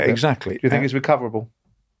 isn't it? Yeah, exactly. Do you think it's recoverable?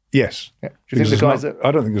 Yes. Yeah. Do you think the guys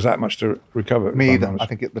I don't think there's that much to recover. Me either. I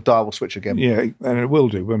think the dial will switch again. Yeah, and it will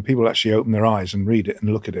do when people actually open their eyes and read it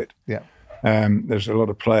and look at it. Yeah. There's a lot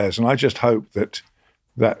of players, and I just hope that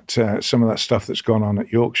some of that stuff that's gone on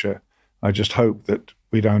at Yorkshire, I just hope that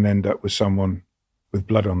we don't end up with someone with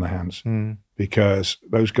blood on their hands, because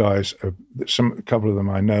those guys, a couple of them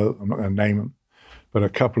I know, I'm not going to name them, but a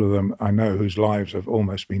couple of them I know whose lives have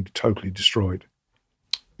almost been totally destroyed.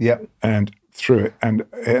 Yeah. And through it, and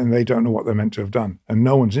they don't know what they're meant to have done, and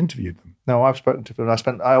no one's interviewed them. No, I've spoken to them.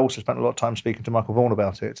 I also spent a lot of time speaking to Michael Vaughan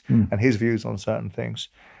about it and his views on certain things.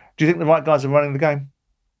 Do you think the right guys are running the game?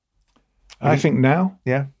 I think now.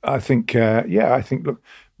 Yeah. I think. I think. Look,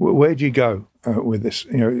 where do you go with this?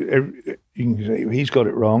 You can say he's got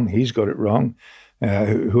it wrong. He's got it wrong.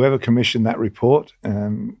 Whoever commissioned that report,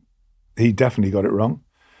 he definitely got it wrong.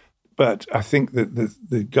 But I think that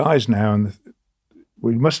the guys now,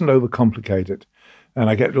 we mustn't overcomplicate it. And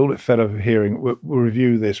I get a little bit fed up of hearing, we'll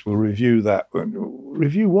review this, we'll review that.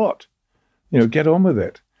 Review what? Get on with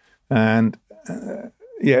it. And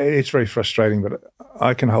it's very frustrating, but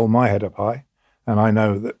I can hold my head up high, and I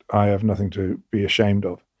know that I have nothing to be ashamed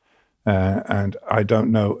of. And I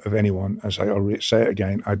don't know of anyone, as I'll say it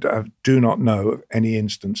again, I do not know of any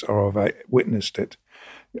instance, or have I witnessed it.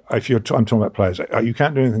 I'm talking about players. You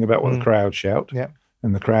can't do anything about what the crowd shout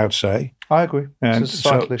and the crowd say. I agree. And it's a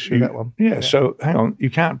societal issue, that one. Yeah, so hang on. You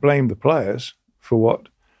can't blame the players for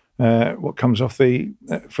what comes off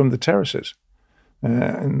from the terraces.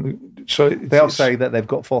 And so they'll say that they've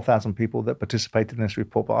got 4,000 people that participated in this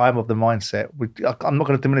report, but I'm of the mindset, I'm not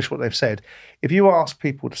going to diminish what they've said. If you ask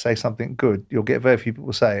people to say something good, you'll get very few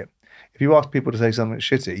people say it. If you ask people to say something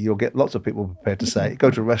shitty, you'll get lots of people prepared to say it.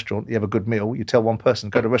 Go to a restaurant, you have a good meal, you tell one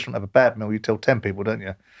person. Go to a restaurant, have a bad meal, you tell 10 people, don't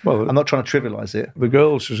you? Well, I'm not trying to trivialise it. The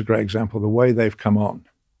girls is a great example. The way they've come on,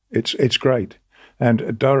 it's great. And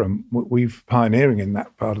at Durham, we've pioneering in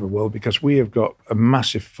that part of the world, because we have got a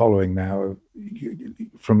massive following now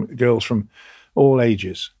from girls from all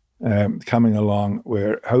ages coming along.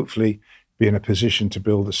 We're hopefully be in a position to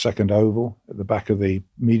build a second oval at the back of the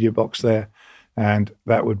media box there. And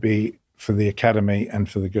that would be for the academy and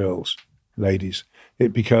for the girls, ladies,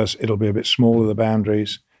 because it'll be a bit smaller, the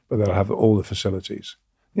boundaries, but they'll have all the facilities.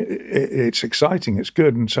 It's exciting. It's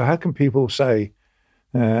good. And so how can people say,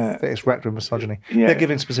 that it's racked with misogyny? Yeah. They're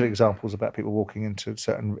giving specific examples about people walking into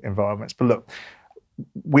certain environments. But look,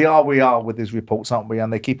 we are with these reports, aren't we?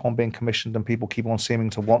 And they keep on being commissioned, and people keep on seeming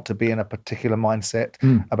to want to be in a particular mindset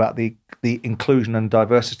about the inclusion and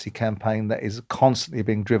diversity campaign that is constantly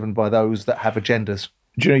being driven by those that have agendas.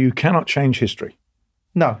 Do you know, you cannot change history.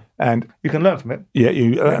 No. And you can learn from it. Yeah,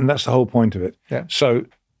 and that's the whole point of it. Yeah. So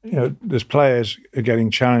there's players are getting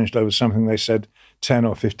challenged over something they said 10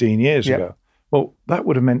 or 15 years ago. Well, that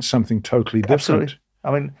would have meant something totally different. Absolutely.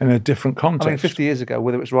 I mean, in a different context. I mean, 50 years ago,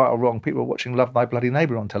 whether it's right or wrong, people were watching Love Thy Bloody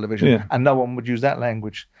Neighbour on television, and no one would use that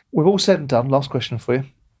language. We've all said and done. Last question for you.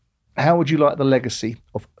 How would you like the legacy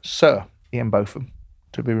of Sir Ian Botham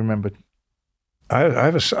to be remembered?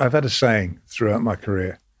 I've had a saying throughout my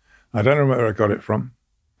career. I don't know where I got it from.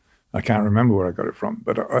 I can't remember where I got it from.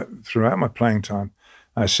 But throughout my playing time,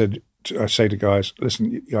 I say to guys,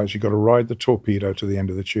 listen, guys, you've got to ride the torpedo to the end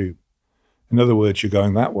of the tube. In other words, you're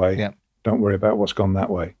going that way. Yeah. Don't worry about what's gone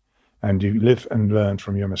that way. And you live and learn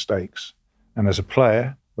from your mistakes. And as a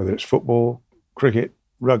player, whether it's football, cricket,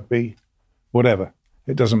 rugby, whatever,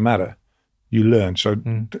 it doesn't matter. You learn. So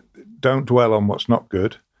don't dwell on what's not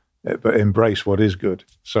good, but embrace what is good.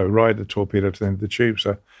 So ride the torpedo to the end of the tube.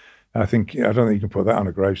 So I don't think you can put that on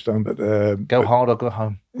a gravestone, but go hard or go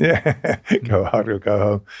home. Yeah, go hard or go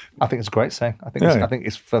home. I think it's a great saying. I think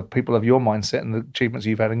it's for people of your mindset and the achievements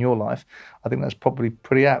you've had in your life. I think that's probably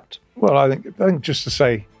pretty apt. Well, I think just to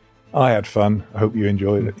say, I had fun. I hope you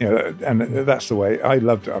enjoyed it. And that's the way I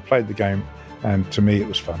loved it. I played the game, and to me, it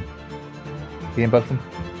was fun. Ian Botham,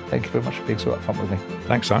 thank you very much for being so upfront with me.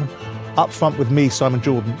 Thanks, Simon. Up Front with me, Simon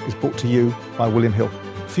Jordan, is brought to you by William Hill.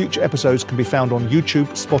 Future episodes can be found on YouTube,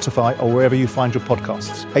 Spotify, or wherever you find your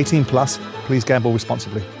podcasts. 18 plus, please gamble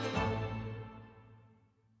responsibly.